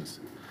ambitions.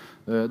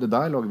 The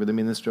dialogue with the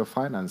Ministry of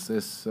Finance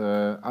is,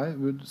 I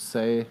would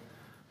say,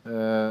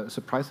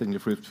 surprisingly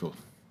fruitful,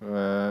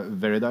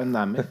 very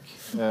dynamic,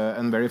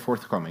 and very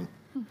forthcoming.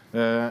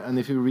 And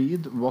if you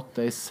read what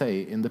they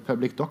say in the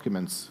public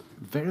documents,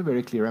 very,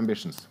 very clear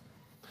ambitions.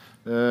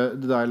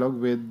 The dialogue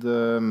with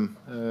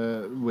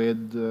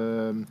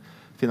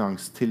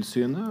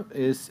Finanstilsynet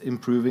is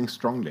improving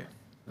strongly.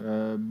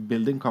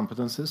 Building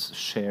competences,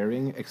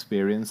 sharing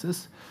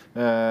experiences,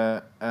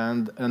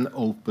 and an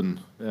open,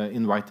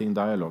 inviting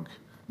dialogue.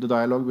 The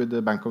dialogue with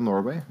the Bank of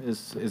Norway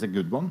is a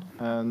good one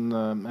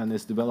and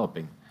is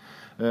developing.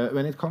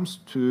 When it comes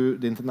to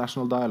the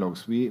international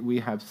dialogues, we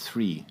have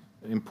 3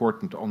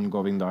 important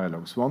ongoing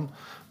dialogues.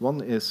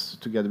 One is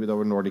together with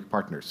our Nordic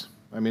partners.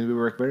 We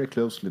work very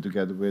closely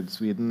together with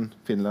Sweden,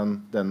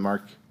 Finland,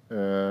 Denmark,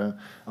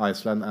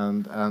 Iceland,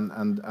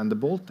 and the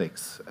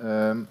Baltics.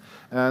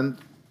 And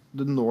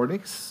the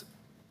Nordics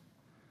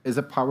is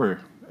a power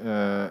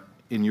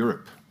in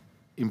Europe.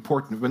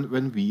 Important.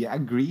 When we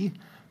agree,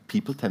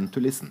 people tend to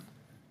listen.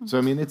 So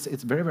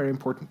it's very, very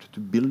important to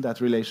build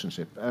that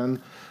relationship,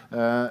 and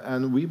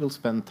we will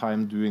spend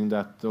time doing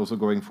that also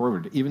going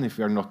forward, even if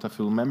we are not a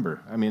full member.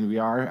 We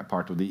are a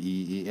part of the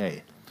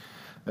EEA.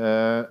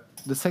 The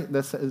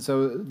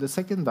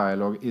second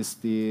dialogue is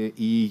the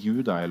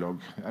EU dialogue.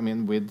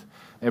 With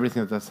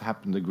everything that has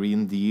happened, the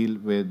Green Deal,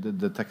 with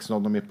the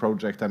taxonomy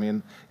project,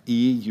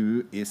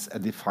 EU is a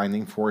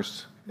defining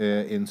force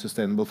in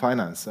sustainable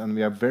finance, and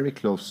we are very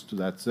close to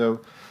that.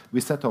 So we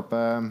set up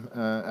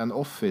an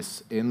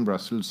office in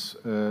Brussels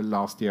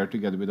last year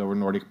together with our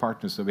Nordic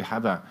partners, so we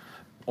have an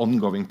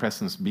ongoing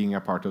presence being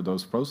a part of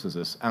those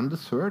processes. And the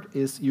third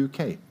is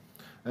UK.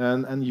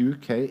 And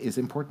UK is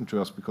important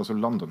to us because of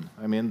London.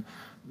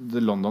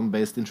 The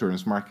London-based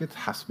insurance market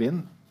has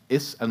been,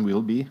 is, and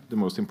will be the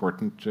most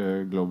important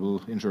global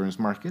insurance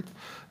market.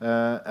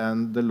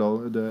 And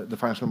the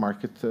financial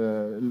market,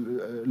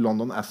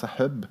 London as a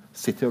hub,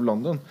 City of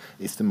London,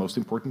 is the most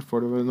important for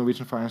the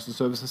Norwegian financial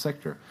services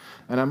sector.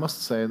 And I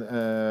must say,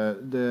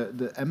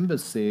 the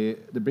embassy,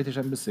 the British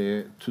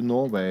embassy to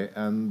Norway,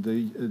 and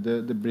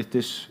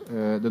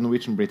the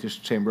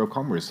Norwegian-British Chamber of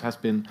Commerce has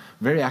been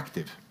very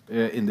active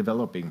in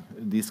developing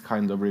these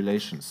kind of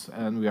relations,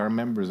 and we are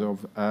members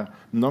of a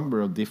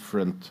number of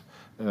different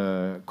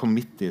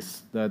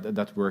committees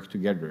that work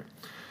together.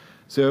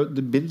 So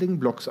the building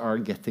blocks are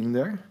getting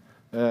there,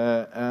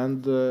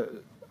 and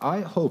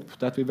I hope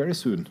that we very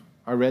soon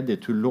are ready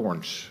to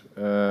launch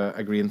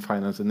a green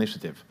finance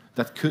initiative.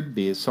 That could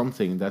be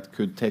something that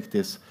could take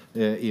this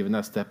even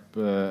a step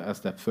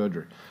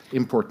further.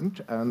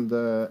 Important, and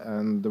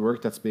the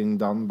work that's being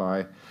done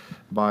by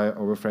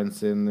our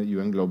friends in the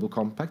UN Global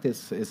Compact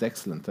is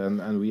excellent,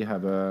 and we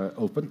have an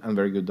open and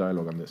very good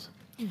dialogue on this.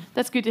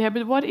 That's good to hear,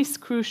 but what is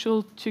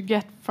crucial to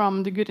get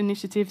from the good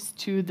initiatives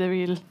to the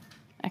real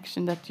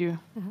action that you...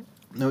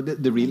 No,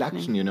 the real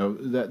action,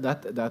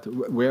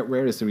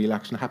 where is the real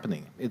action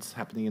happening? It's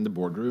happening in the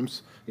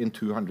boardrooms in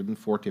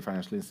 240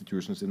 financial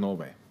institutions in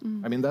Norway.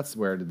 That's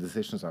where the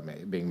decisions are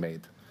being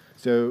made.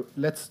 So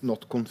let's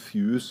not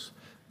confuse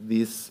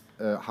these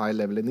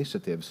high-level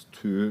initiatives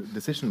to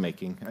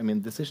decision-making.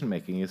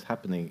 Decision-making is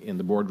happening in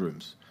the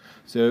boardrooms.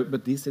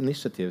 But these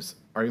initiatives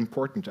are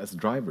important as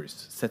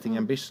drivers, setting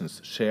ambitions,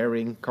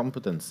 sharing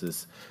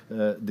competences,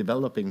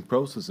 developing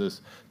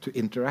processes to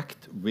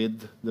interact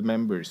with the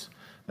members.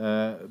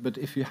 But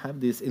if you have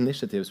these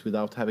initiatives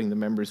without having the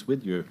members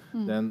with you,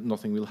 then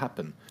nothing will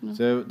happen.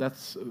 So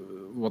that's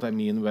what I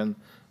mean when...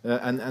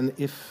 and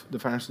if the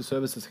financial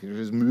services sector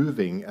is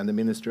moving and the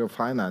Ministry of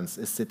Finance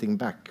is sitting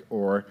back,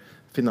 or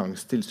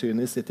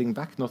Finanstilsynet is sitting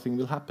back, nothing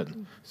will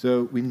happen.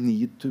 So we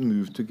need to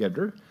move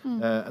together,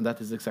 and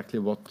that is exactly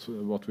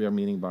what we are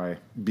meaning by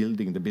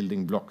building the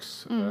building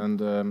blocks.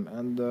 And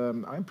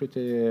I'm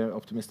pretty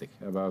optimistic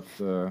about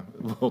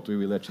what we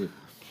will achieve.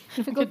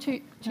 If we go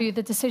to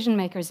the decision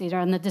makers,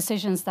 Idar, and the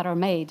decisions that are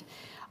made,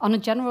 on a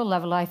general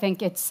level, I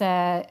think it's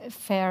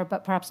fair,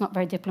 but perhaps not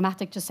very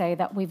diplomatic, to say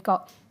that we've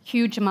got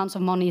huge amounts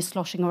of money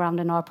sloshing around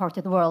in our part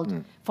of the world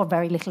for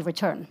very little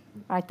return.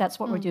 Right? That's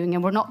what we're doing,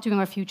 and we're not doing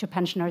our future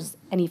pensioners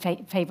any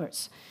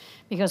favors,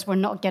 because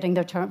we're not getting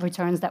the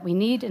returns that we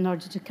need in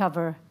order to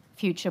cover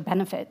future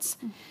benefits.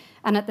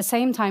 And at the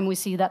same time, we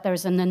see that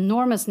there's an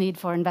enormous need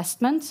for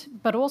investment,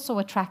 but also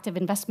attractive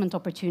investment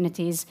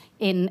opportunities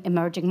in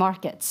emerging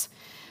markets.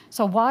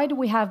 So why do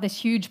we have this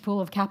huge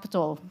pool of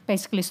capital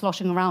basically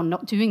sloshing around,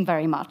 not doing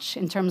very much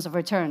in terms of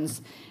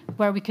returns,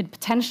 where we could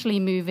potentially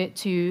move it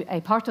to a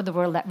part of the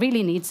world that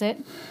really needs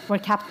it, where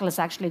capital is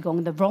actually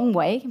going the wrong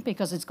way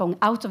because it's going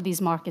out of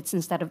these markets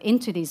instead of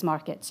into these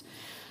markets?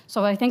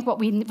 So I think what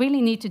we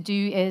really need to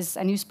do is,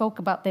 and you spoke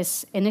about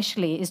this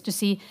initially, is to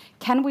see,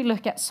 can we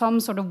look at some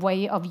sort of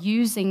way of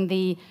using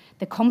the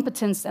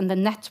competence and the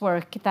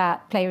network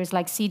that players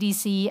like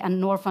CDC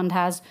and Norfund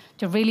has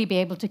to really be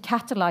able to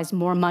catalyze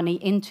more money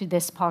into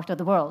this part of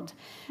the world.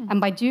 And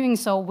by doing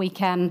so, we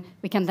can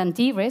then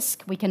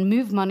de-risk, we can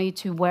move money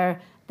to where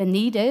the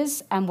need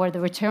is and where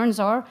the returns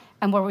are,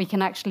 and where we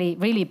can actually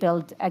really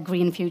build a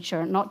green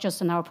future, not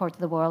just in our part of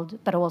the world,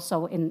 but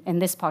also in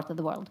this part of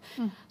the world.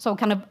 So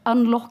kind of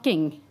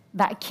unlocking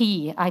that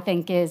key, I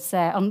think, is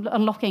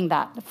unlocking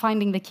that,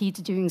 finding the key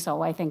to doing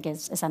so, I think,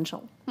 is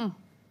essential.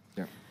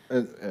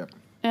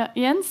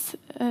 Jens,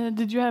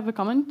 did you have a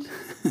comment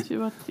to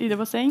what Ida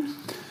was saying?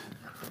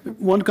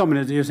 One comment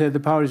is you said the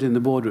power is in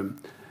the boardroom.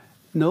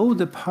 No,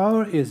 the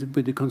power is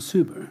with the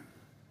consumer,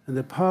 and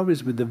the power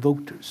is with the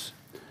voters.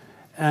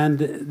 And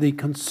the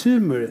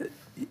consumer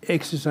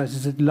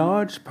exercises a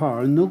large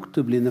power,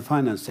 notably in the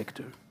finance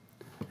sector.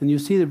 And you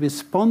see the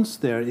response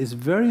there is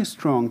very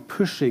strong,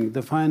 pushing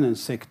the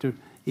finance sector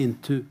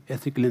into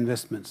ethical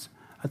investments.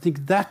 I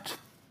think that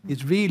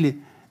is really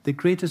the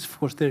greatest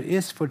force there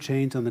is for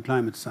change on the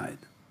climate side.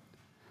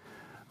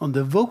 On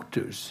the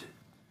voters,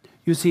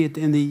 you see it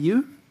in the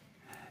EU.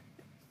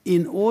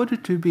 In order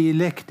to be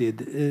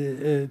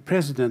elected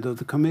president of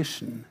the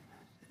Commission,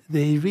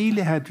 they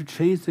really had to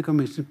change the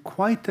Commission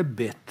quite a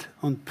bit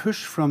on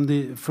push from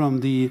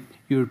the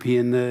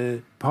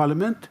European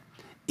Parliament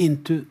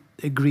into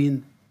a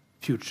green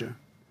future.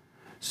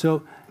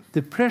 So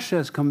the pressure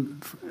has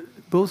come,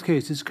 both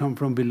cases come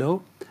from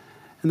below.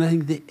 And I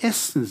think the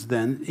essence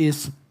then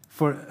is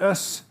for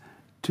us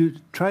to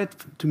try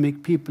to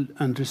make people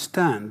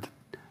understand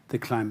the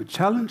climate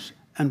challenge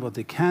and what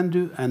they can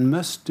do and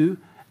must do,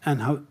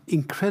 and how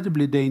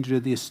incredibly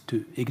dangerous it is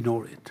to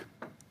ignore it.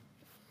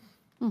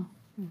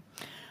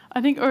 I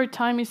think our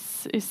time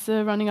is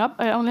running up.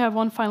 I only have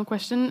one final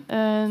question,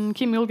 and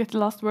Kim, you'll get the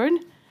last word.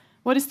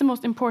 What is the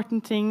most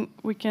important thing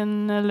we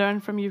can learn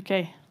from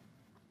UK?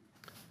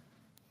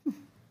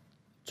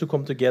 To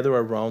come together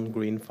around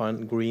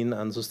green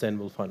and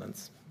sustainable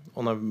finance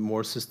on a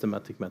more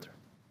systematic matter.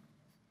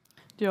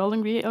 Do you all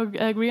agree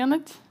on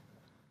it?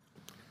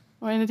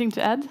 Or anything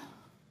to add?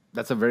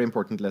 That's a very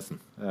important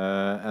lesson,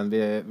 and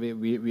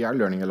we are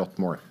learning a lot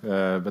more,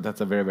 but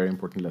that's a very, very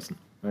important lesson.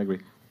 I agree.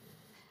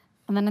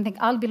 And then I think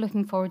I'll be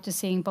looking forward to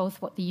seeing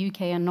both what the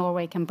UK and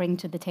Norway can bring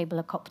to the table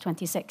at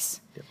COP26.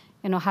 Yep.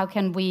 You know, how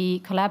can we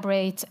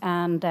collaborate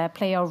and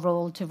play our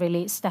role to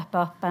really step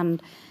up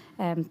and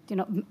you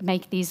know,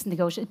 make these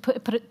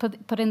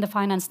put in the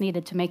finance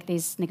needed to make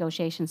these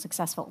negotiations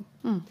successful.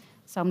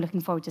 So I'm looking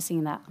forward to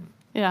seeing that.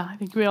 Yeah, I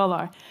think we all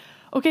are.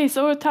 Okay,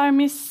 so our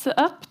time is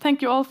up.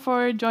 Thank you all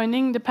for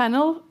joining the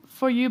panel,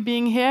 for you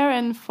being here,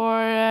 and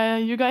for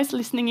you guys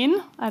listening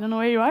in. I don't know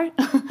where you are.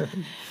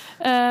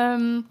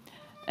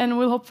 And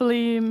we'll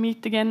hopefully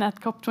meet again at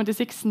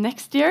COP26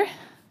 next year.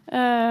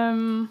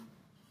 Yeah,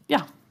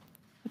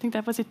 I think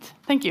that was it.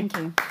 Thank you. Thank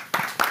you.